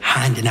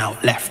handing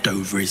out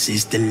leftovers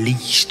is the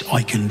least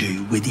I can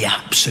do with the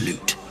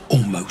absolute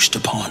almost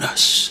upon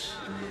us.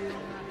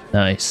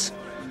 Nice.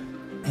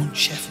 Want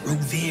Chef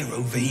Rovere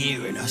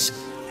overhearing us?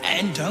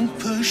 And don't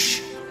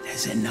push.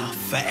 There's enough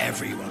for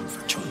everyone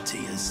for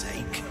Chontia's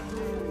sake.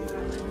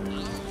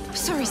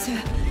 Sorry, sir.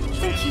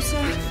 Thank you,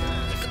 sir.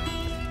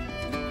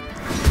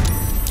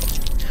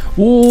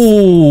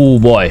 Ooh,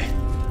 boy.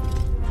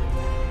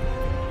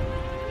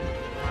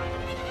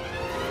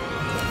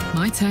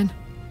 My turn.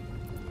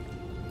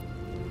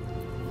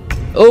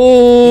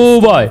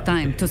 Oh boy.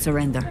 Time to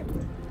surrender.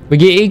 Mình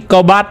nghĩ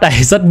combat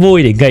này rất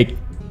vui để nghịch.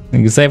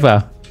 Mình xếp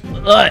vào.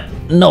 Ơi,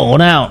 nổ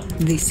nào.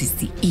 This is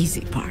the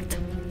easy part.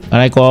 Ở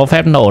đây có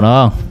phép nổ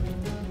nữa không?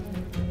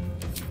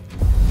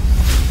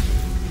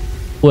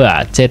 Ui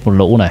à, chết một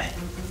lũ này.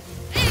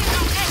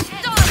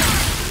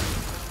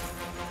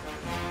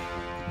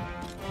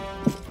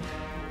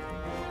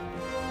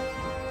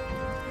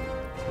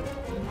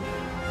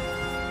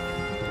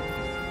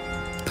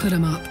 Put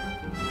him up.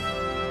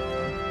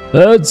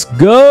 Let's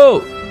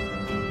go.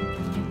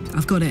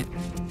 I've got it.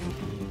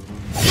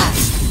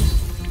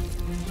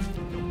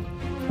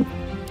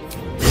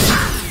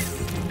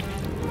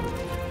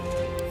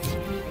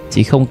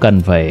 Chỉ không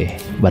cần phải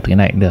bật cái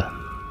này cũng được.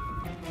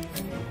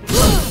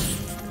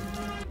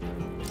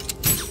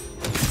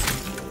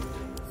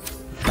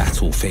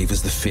 Battle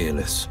favors the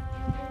fearless.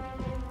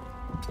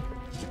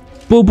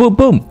 Boom boom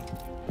boom.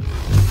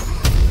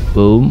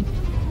 Boom.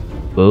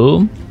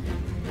 Boom.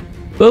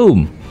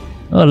 Boom.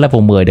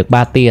 Level 10 được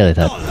 3 tia rồi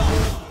thật.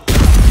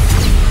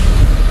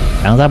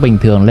 Đáng ra bình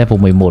thường level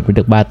 11 mới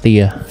được 3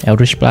 tia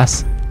Eldritch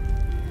Blast.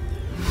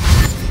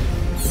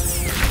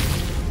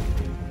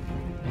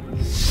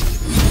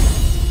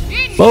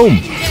 Boom.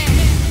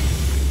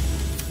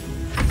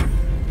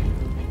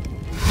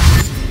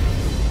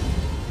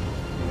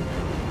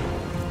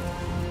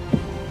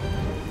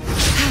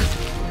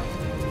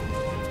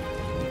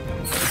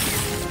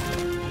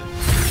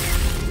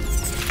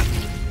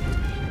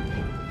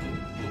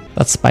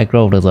 That's spike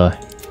roll được rồi.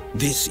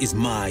 This is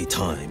my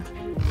time.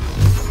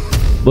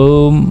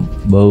 Boom,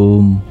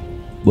 boom,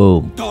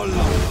 boom.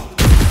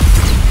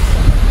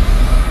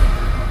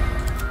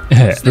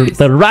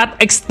 The rat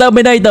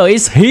exterminator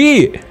is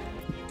here.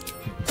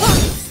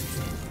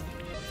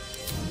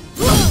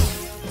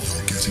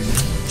 Getting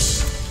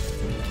close.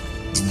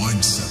 The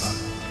wine cellar.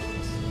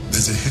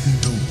 There's a hidden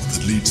door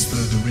that leads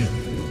further in.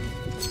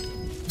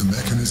 The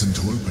mechanism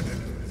to open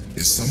it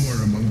is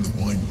somewhere among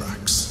the wine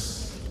racks.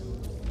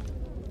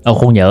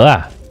 Không nhớ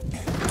à?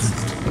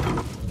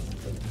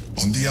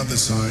 On the other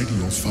side,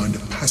 you'll find a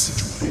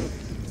passageway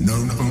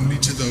known only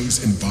to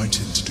those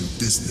invited to do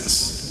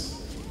business.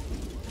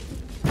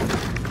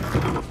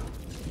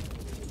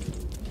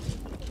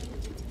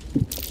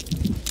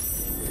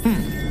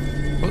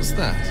 What's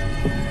that?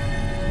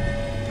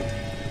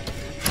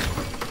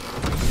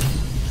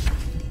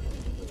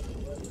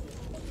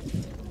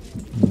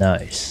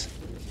 Nice.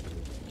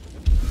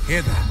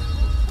 Hear that?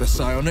 The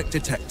psionic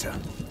detector.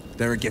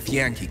 There are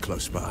Githyanki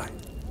close by.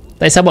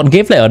 Tại sao bọn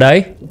Gift lại ở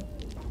đây?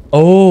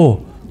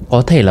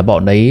 Có thể là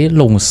bọn đấy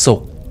lùng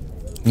sục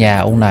nhà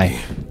ông này.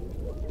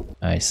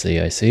 I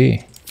see.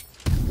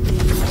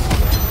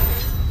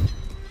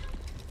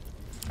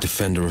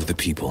 Defender of the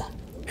people,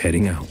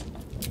 heading out,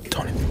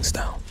 toning things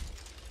down,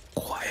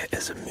 quiet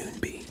as a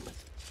moonbeam.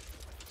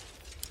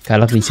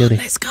 Karlach đi trước đi.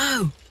 Let's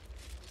go.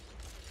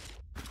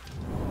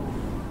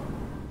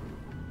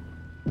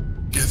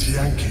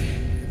 Githyanki.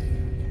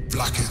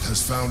 Blackith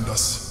has found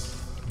us.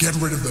 Get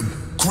rid of them,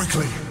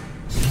 quickly!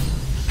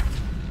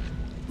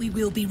 We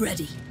will be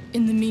ready.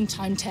 In the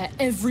meantime, tear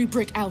every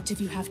brick out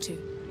if you have to.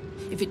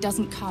 If it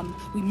doesn't come,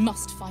 we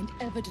must find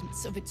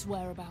evidence of its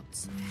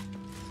whereabouts.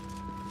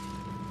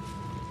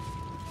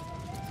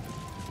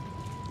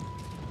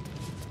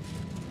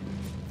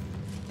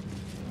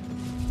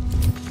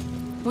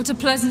 What a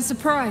pleasant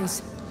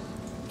surprise.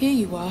 Here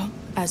you are,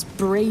 as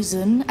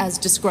brazen as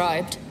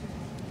described.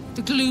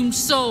 The gloomed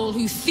soul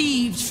who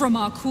thieved from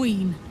our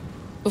queen.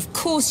 Of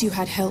course you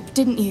had help,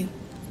 didn't you?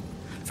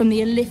 From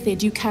the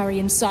illithid you carry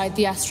inside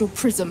the astral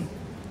prism.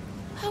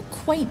 How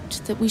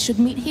quaint that we should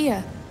meet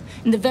here,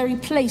 in the very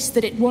place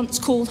that it once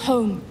called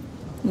home.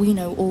 We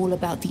know all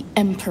about the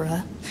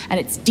Emperor and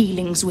its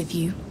dealings with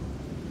you.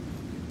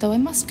 Though I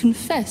must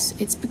confess,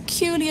 its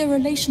peculiar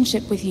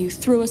relationship with you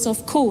threw us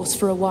off course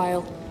for a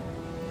while.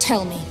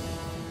 Tell me,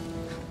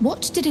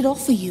 what did it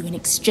offer you in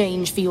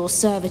exchange for your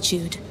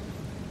servitude?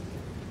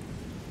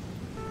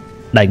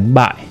 Đánh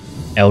bại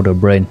Elder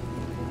Brain.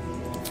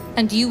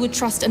 And you would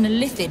trust an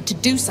illithid to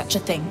do such a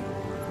thing?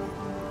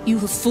 You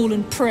have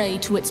fallen prey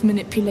to its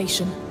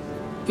manipulation.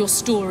 Your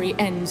story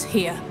ends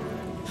here.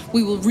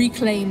 We will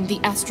reclaim the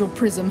astral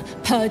prism,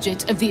 purge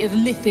it of the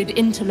illithid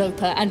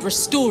interloper, and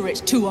restore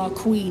it to our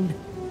queen.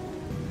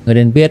 Người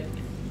nên biết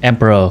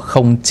Emperor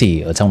không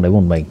chỉ ở trong đấy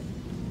một mình.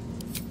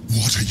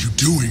 What are you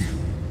doing?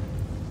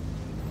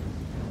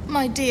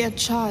 My dear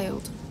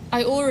child,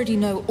 I already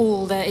know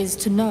all there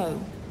is to know.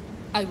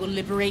 I will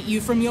liberate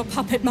you from your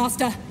puppet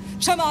master,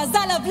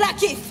 Chamazala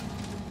Blackith!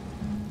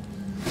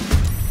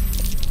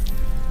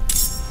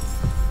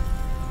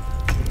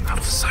 Out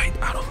of sight,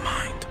 out of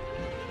mind.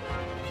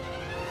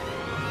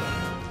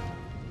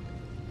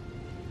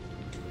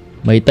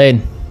 Mấy tên.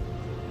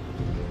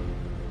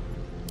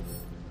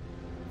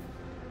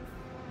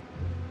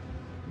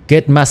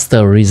 Get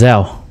Master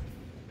Lae'zel.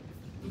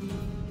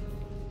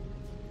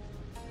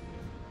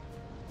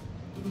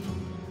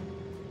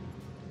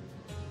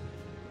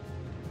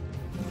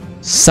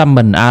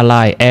 Summon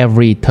ally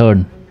every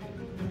turn.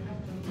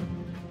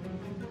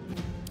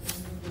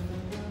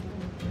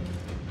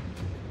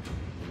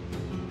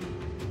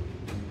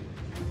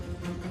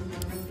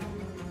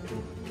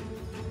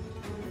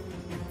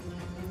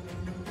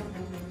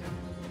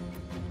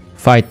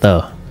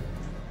 Fighter.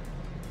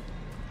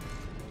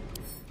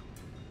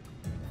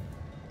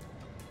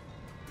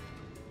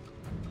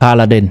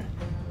 Paladin.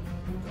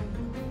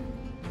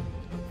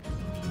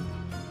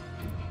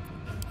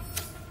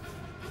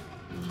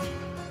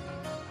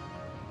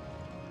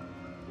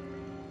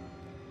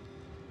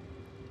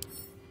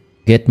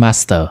 Get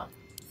Master.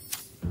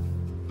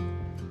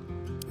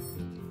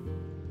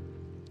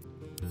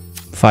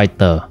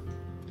 Fighter.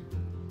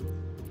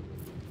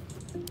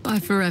 Bye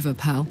forever,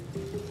 pal.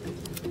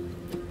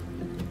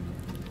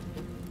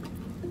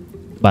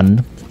 Bắn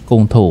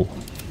cung thủ.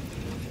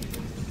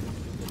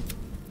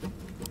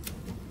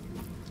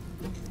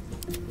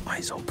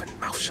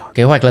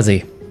 Kế hoạch là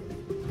gì?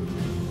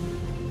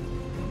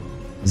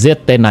 Giết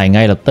tên này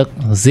ngay lập tức,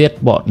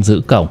 giết bọn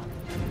giữ cổng.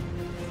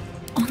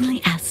 Only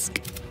ask.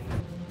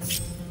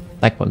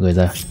 Tách mọi người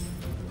ra.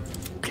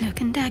 Cloak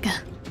and dagger,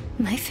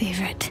 my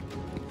favorite.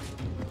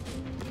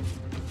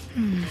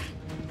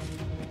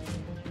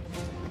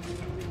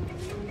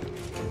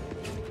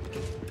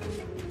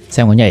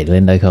 Xem có nhảy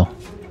lên đây không?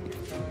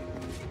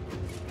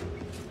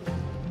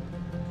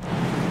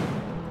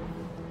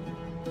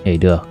 Nhảy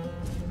được.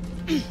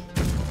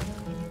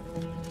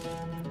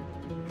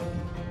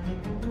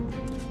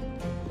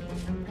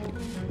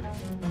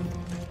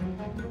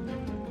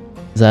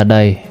 Ra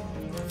đây.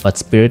 Bật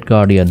Spirit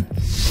Guardian.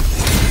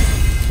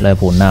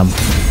 Level 5.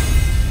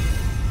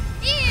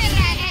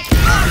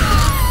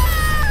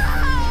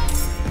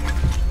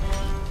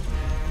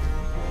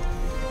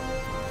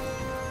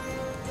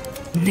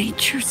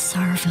 Nature's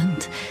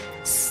servant,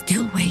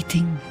 still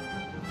waiting.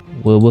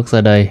 Vừa bước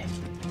ra đây.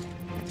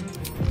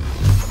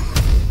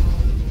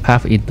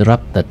 Path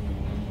interrupted.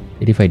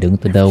 Thế thì phải đứng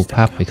từ đâu?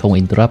 Path phải không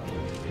interrupt.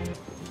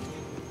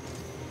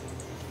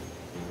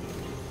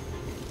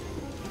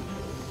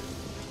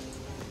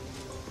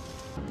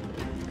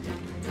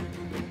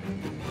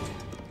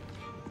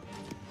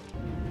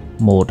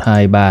 Một,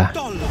 hai, ba.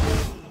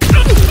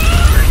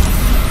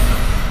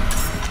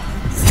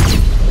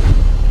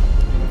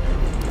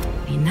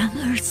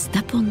 Another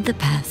step on the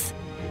path.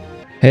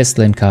 Hết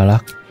lên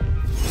Karlach.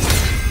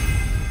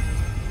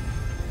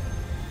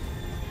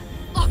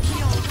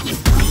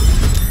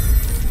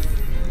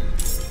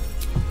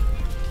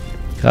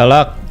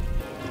 Karlach,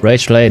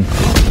 rage lên.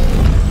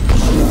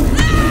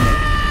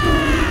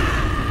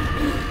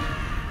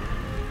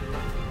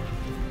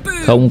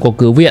 Không có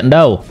cứu viện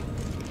đâu.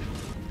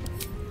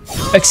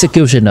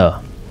 Executioner.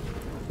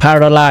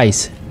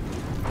 Paralyze.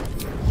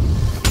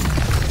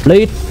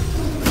 Bleed.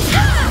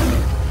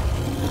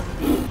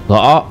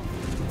 Gõ.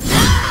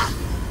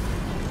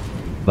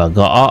 Và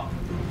gõ.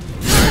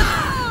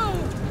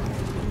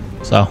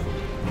 Sao?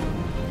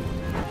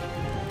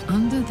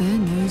 Under their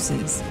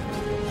noses.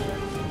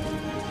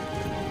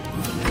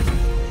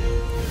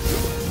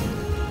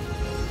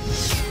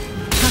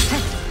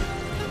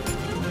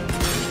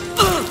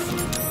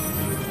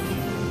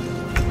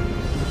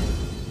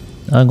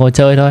 Ngồi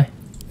chơi thôi.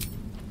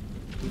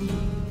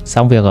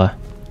 Xong việc rồi.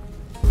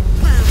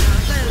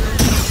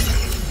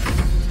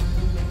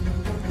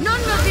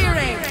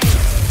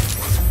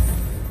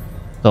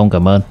 Không,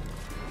 cảm ơn.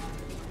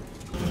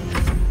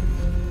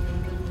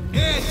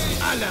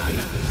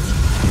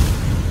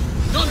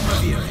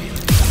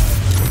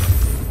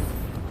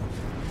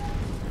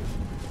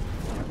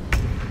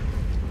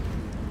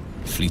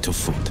 Fleet of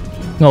foot.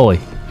 Ngồi.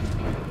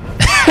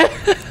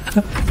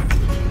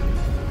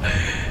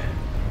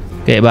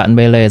 Kệ bạn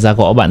melee ra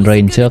gõ bạn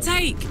range trước.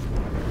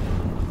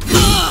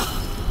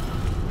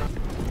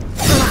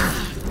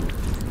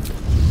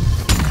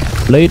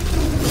 Bleed.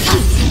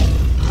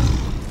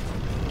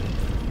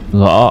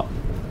 Gõ.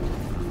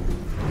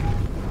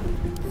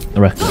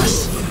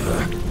 Reckless.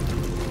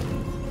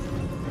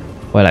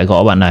 Quay lại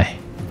gõ bạn này.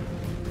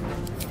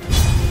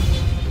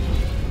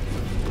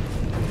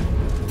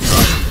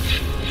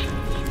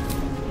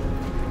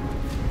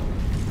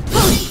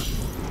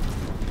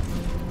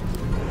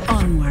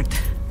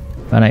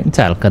 Bạn này cũng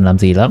chả cần làm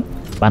gì lắm.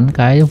 Bắn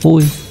cái cho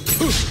vui.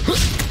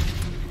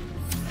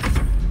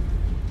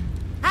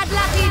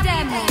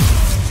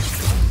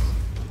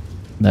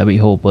 Đã bị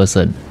whole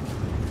person.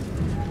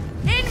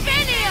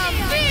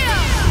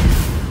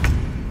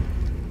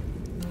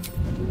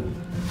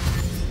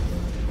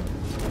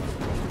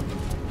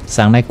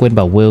 Sáng nay quên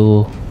bảo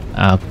Wyll,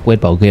 quên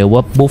bảo Gale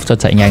buff cho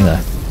chạy nhanh rồi.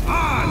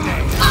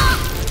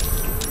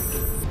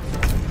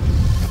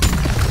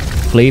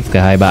 Clip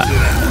cả hai bạn.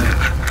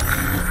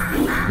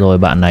 Rồi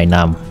bạn này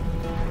nằm.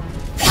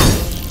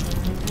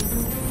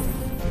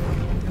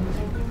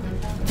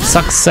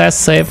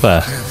 Success save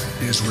à?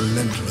 Is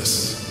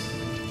relentless.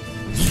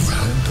 You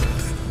handled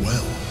it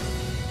well.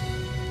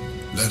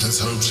 Let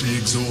us hope she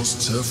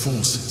exhausts her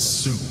forces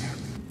soon.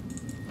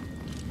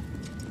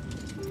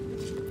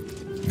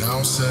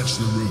 Now search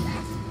the room.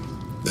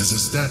 There's a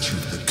statue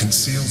that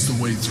conceals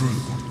the way through.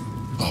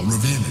 I'll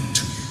reveal it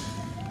to you.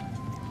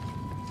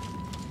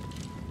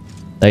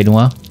 Đây đúng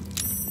không?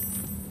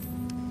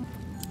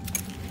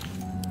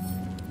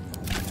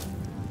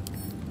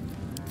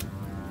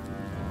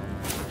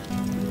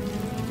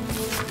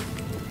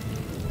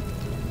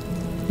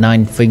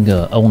 Nine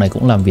Finger, ông này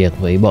cũng làm việc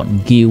với bọn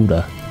Guild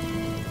à?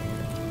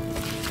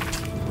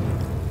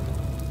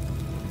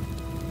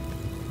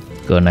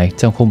 Cửa này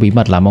trông không bí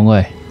mật lắm mọi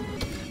người.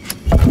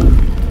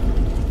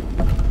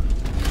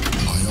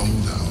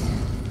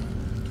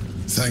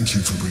 Thank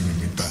you for bringing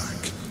me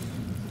back.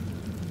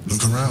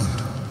 Look around.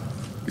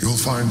 You'll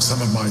find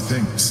some of my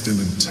things still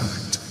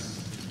intact,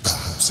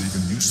 perhaps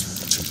even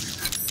useful to you.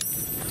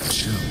 A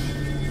shell,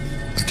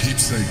 a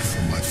keepsake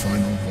from my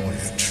final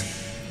voyage,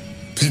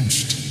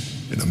 pinched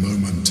in a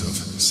moment of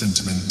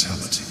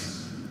sentimentality.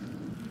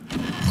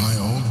 My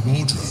old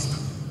wardrobe,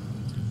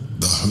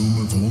 the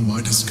home of all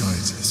my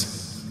disguises.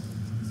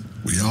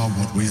 We are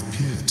what we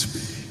appear to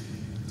be,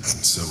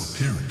 and so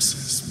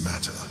appearances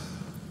matter.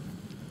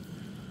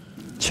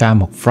 Charm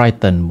hoặc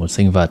Frighten, một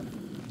sinh vật.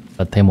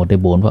 Và thêm một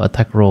D4 vào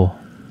attack roll.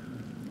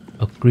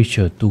 A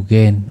creature to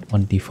gain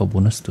 1d4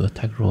 bonus to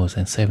attack rolls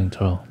and saving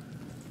throw.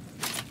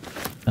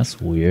 That's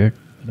weird,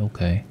 but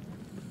okay.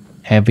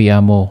 Heavy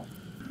ammo,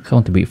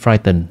 không thể bị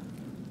frighten.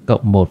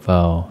 Cộng 1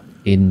 vào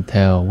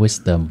intel,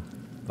 wisdom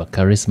và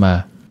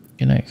charisma.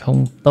 Cái này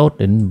không tốt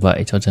đến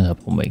vậy cho trường hợp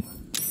của mình.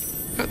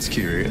 That's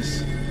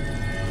curious.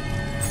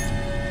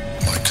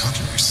 My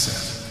cutlery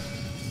set.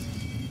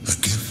 A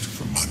gift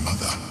from my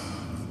mother.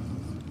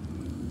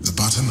 The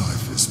butter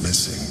knife is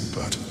missing,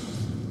 but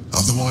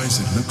otherwise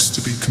it looks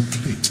to be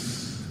complete.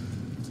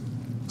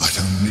 I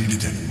don't need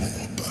it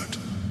anymore, but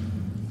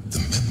the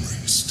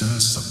memory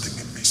stirs something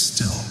in me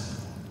still.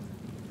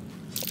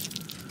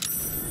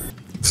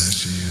 There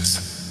she is,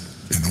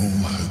 in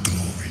all her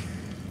glory.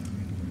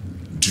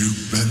 Duke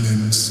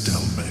Belin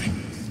Stelmane,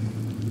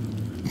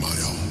 my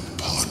old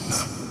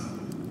partner.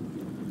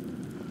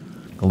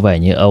 Có vẻ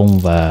như ông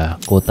và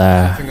cô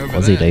ta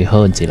có gì đấy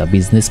hơn chỉ là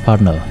business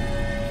partner.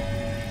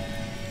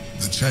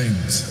 The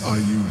chains I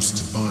use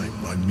to bind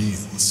my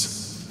meals.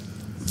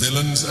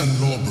 Villains and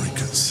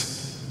lawbreakers.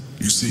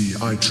 You see,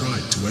 I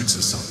tried to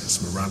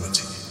exercise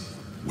morality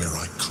where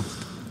I could.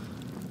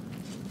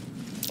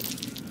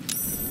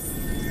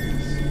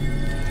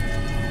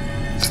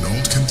 An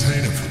old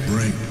container for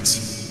brains.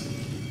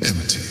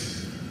 Empty.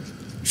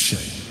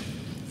 Shame.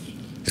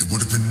 It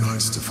would have been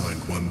nice to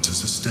find one to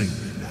sustain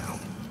me now.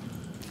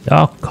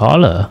 Dark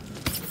collar.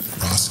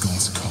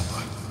 Rascal's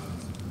collar.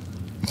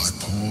 My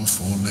poor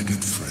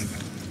four-legged friend.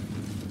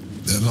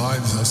 Their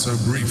lives are so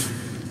brief,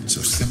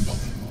 so simple,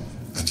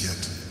 and yet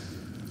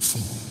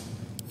full.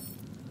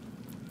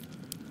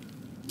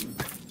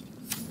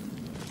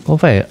 Có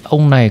vẻ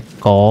ông này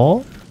có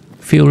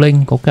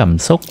feeling, có cảm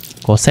xúc,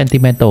 có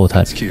sentimental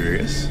thật. My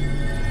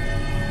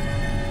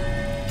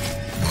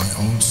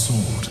old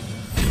sword.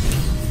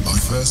 My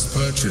first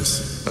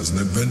purchase as an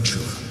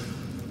adventurer.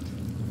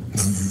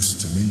 No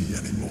use to me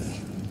anymore.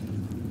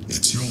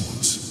 It's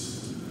yours,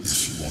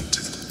 if you want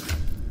it.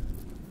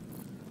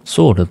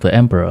 Sword of the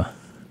Emperor.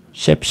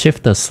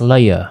 Shapeshifter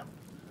Slayer.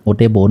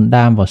 1d4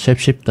 dam vào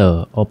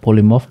Shapeshifter or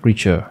Polymorph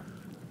Creature.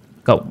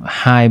 Cộng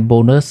 2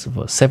 bonus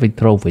vào saving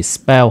throw với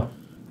spell.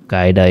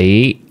 Cái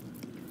đấy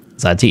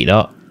giá trị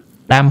đó.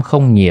 Dam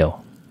không nhiều.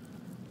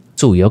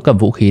 Chủ yếu cầm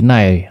vũ khí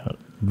này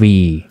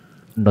vì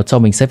nó cho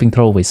mình saving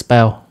throw với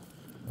spell.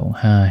 Cộng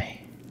 2.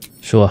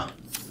 Sure.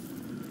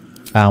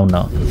 Bao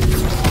nó.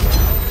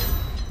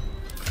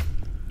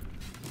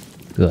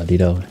 Cửa đi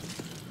đâu?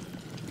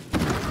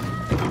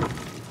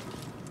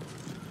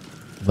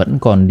 Vẫn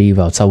còn đi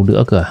vào sau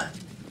nữa cơ à?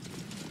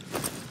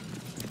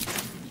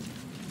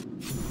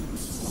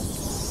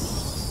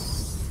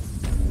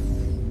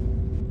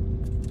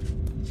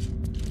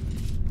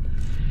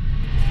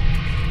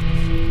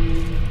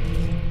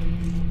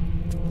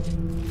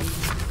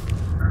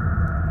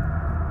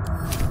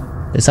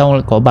 Tại sao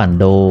lại có bản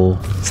đồ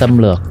xâm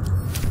lược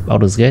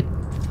Baldur's Gate?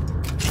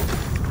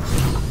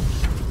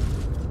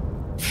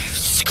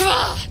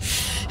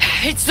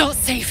 It's not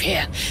safe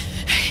here.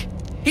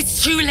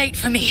 It's too late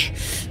for me,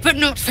 but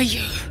not for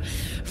you.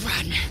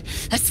 Run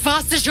as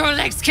fast as your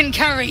legs can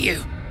carry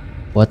you.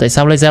 Ủa, tại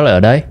sao Lae'zel lại ở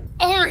đây?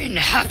 Orin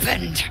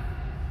happened.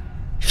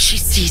 She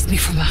seized me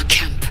from our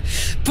camp,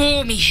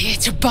 bore me here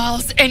to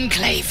Baal's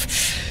enclave.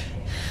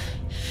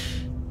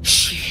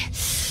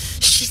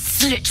 She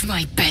slit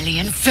my belly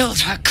and filled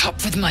her cup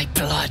with my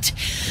blood.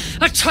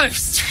 A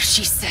toast,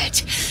 she said,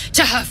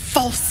 to her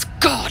false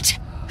god.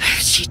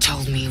 She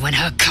told me when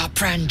her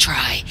cup ran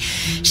dry,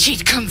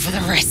 she'd come for the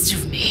rest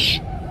of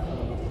me.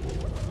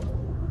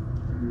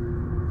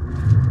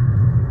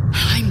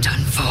 I'm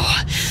done for.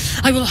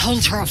 I will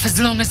hold her off as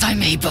long as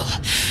I'm able.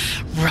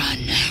 Run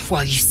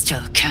while you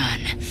still can.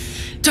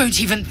 Don't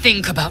even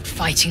think about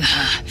fighting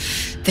her.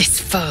 This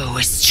foe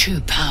is too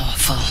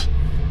powerful.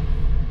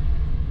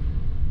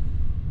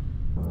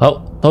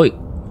 Thôi,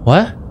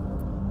 what?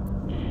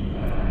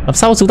 Làm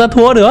sao chúng ta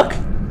thua được?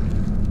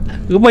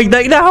 Cứ bình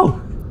tĩnh nào.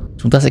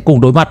 Chúng ta sẽ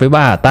cùng đối mặt với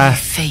bà ta.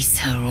 Face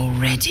her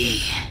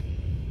already.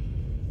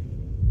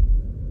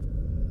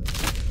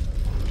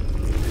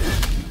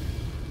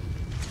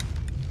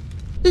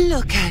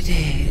 Look at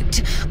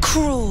it,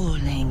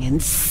 crawling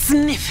and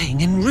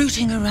sniffing and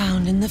rooting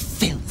around in the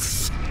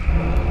filth.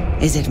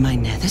 Is it my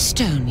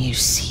netherstone you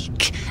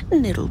seek,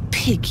 little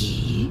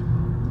piggy?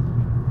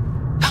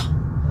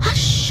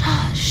 Hush,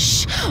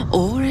 hush.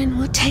 Orin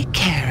will take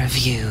care of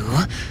you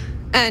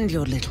and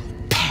your little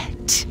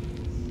pet.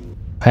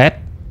 Pet?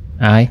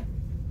 Ai?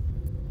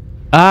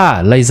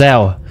 À,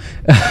 Lae'zel.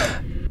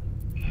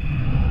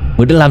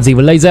 Mới đã làm gì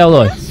với Lae'zel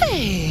rồi?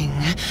 Nothing.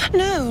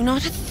 No,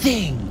 not a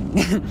thing.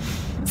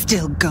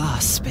 Still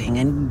gasping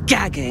and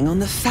gagging on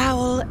the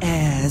foul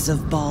airs of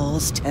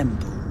Baal's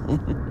temple.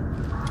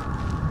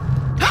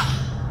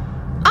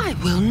 I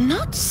will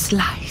not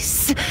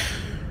slice.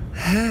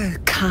 Her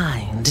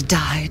kind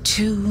die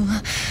too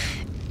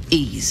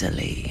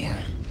easily.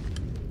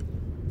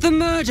 The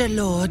Murder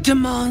Lord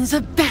demands a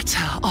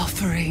better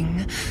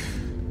offering.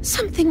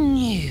 Something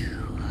new,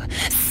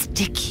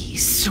 sticky,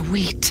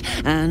 sweet,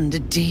 and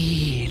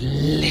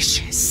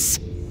delicious.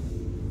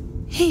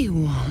 He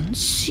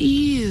wants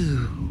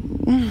you.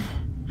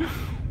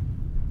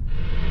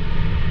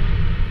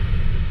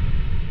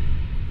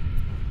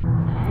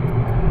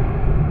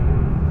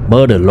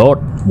 Murder Lord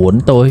muốn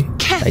tôi.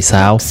 Tại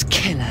sao?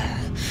 Killer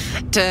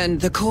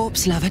turned the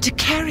corpse lover to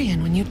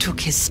carrion when you took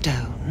his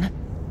stone.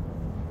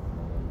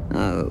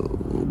 Oh,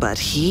 but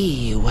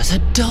he was a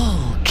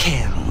dull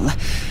kill.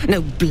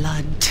 No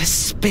blood to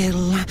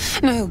spill,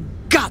 no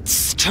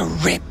guts to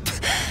rip.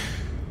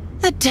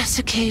 A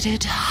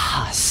desiccated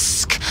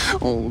husk,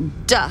 all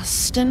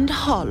dust and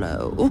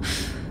hollow.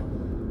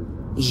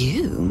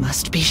 You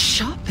must be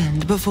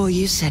sharpened before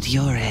you set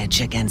your edge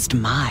against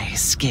my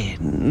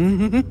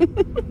skin.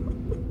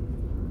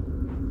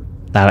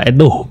 Ta đã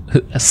đủ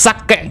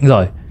sắc kẹn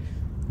rồi.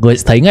 Người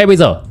sẽ thấy ngay bây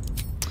giờ.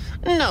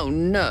 No,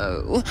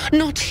 no,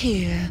 not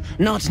here,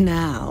 not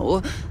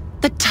now.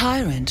 The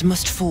tyrant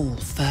must fall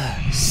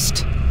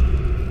first.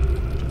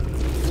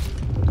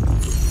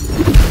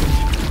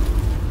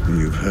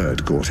 You've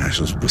heard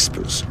Gortash's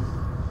whispers.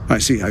 I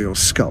see how your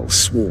skull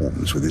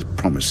swarms with his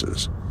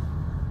promises.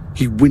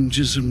 He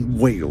whinges and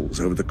wails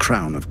over the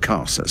crown of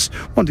Karsus,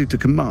 wanting to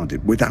command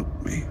it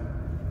without me.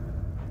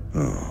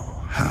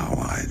 Oh, how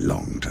I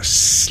long to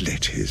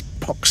slit his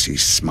poxy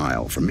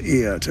smile from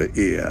ear to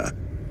ear.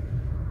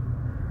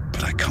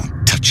 But I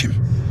can't touch him.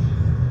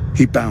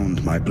 He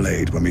bound my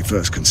blade when we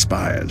first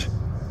conspired.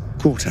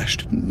 Gortash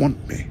didn't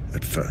want me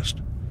at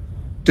first.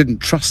 Didn't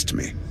trust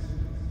me.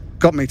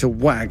 Got me to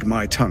wag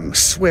my tongue,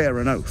 swear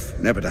an oath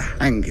never to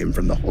hang him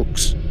from the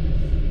hooks.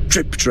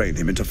 Drip drain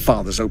him into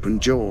father's open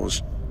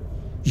jaws.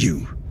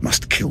 You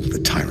must kill the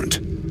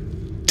tyrant.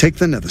 Take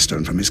the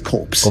netherstone from his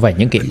corpse. Có vẻ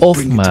những cái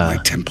oath mà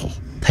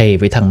thề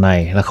với thằng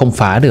này là không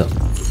phá được.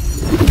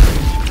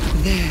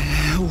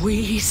 There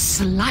we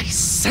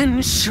slice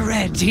and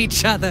shred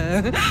each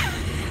other.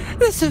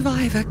 The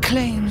survivor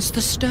claims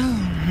the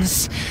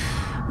stones.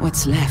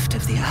 What's left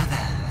of the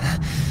other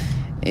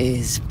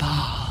is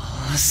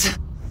Baal's.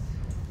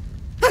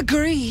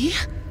 Agree,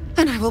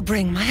 and I will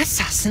bring my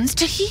assassins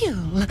to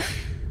heal.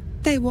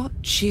 They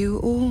watch you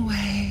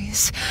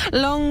always,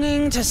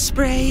 longing to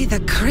spray the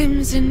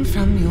crimson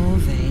from your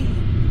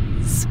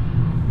veins.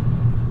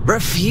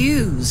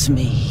 Refuse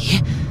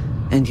me,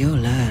 and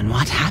you'll learn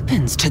what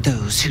happens to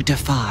those who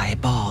defy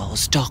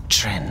Baal's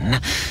doctrine.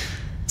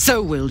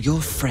 So will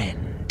your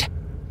friend.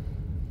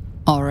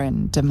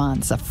 Orin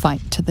demands a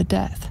fight to the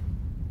death.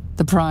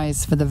 The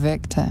prize for the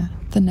victor,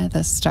 the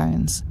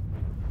Netherstones,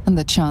 and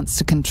the chance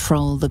to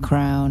control the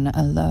crown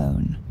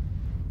alone.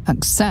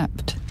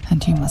 Accept,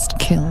 and you must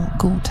kill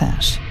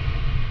Gortash.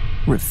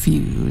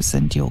 Refuse,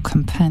 and your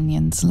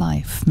companion's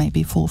life may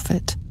be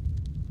forfeit,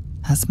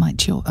 as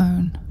might your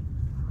own.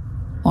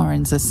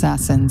 Orin's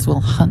assassins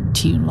will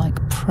hunt you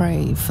like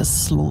prey for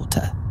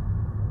slaughter.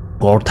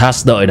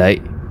 Gortash đợi đấy.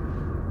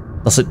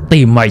 Ta sẽ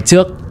tìm mày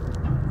trước.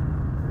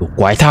 Đồ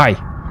quái thai.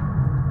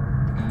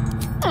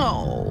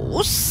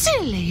 Oh,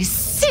 silly,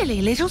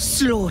 silly little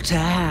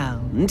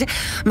slaughterhound.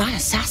 My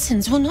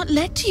assassins will not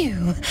let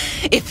you.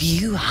 If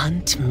you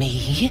hunt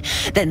me,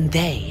 then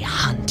they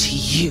hunt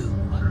you.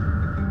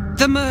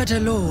 The Murder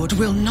Lord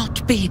will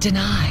not be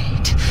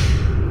denied.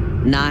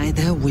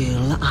 Neither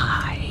will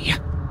I.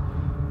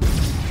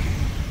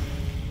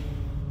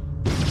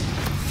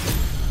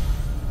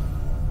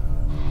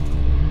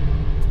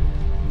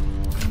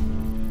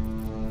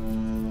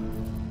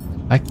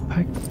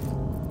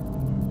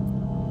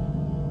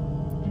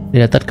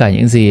 Đây là tất cả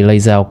những gì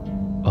Lae'zel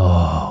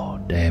Oh,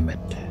 damn it.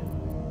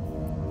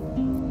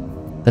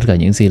 Tất cả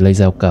những gì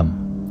Lae'zel cầm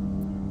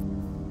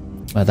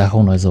mà ta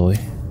không nói dối.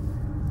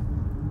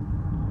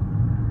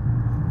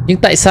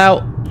 Nhưng tại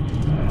sao?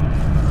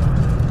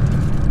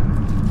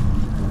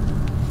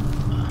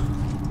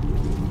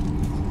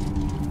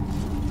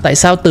 Tại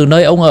sao từ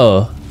nơi ông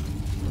ở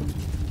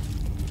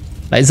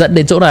lại dẫn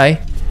đến chỗ này?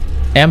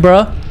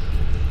 Emperor?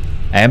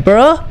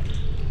 Emperor?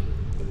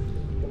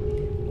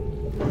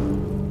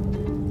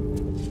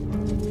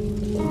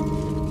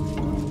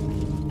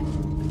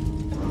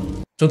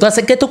 Chúng ta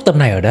sẽ kết thúc tập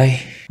này ở đây.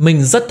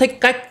 Mình rất thích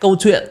cách câu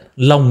chuyện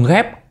lồng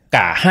ghép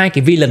cả hai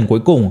cái villain cuối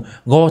cùng,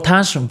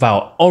 Gortash và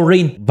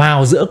Orin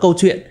vào giữa câu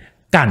chuyện,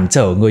 cản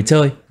trở người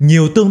chơi,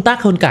 nhiều tương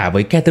tác hơn cả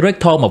với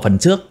TTRPG ở phần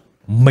trước.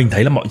 Mình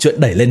thấy là mọi chuyện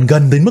đẩy lên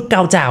gần đến mức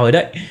cao trào rồi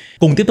đấy.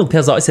 Cùng tiếp tục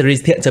theo dõi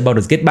series Thiện chơi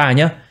Baldur's Gate 3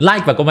 nhé.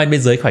 Like và comment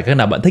bên dưới khoảnh khắc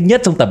nào bạn thích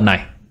nhất trong tập này.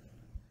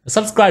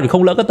 Subscribe để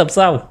không lỡ các tập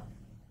sau.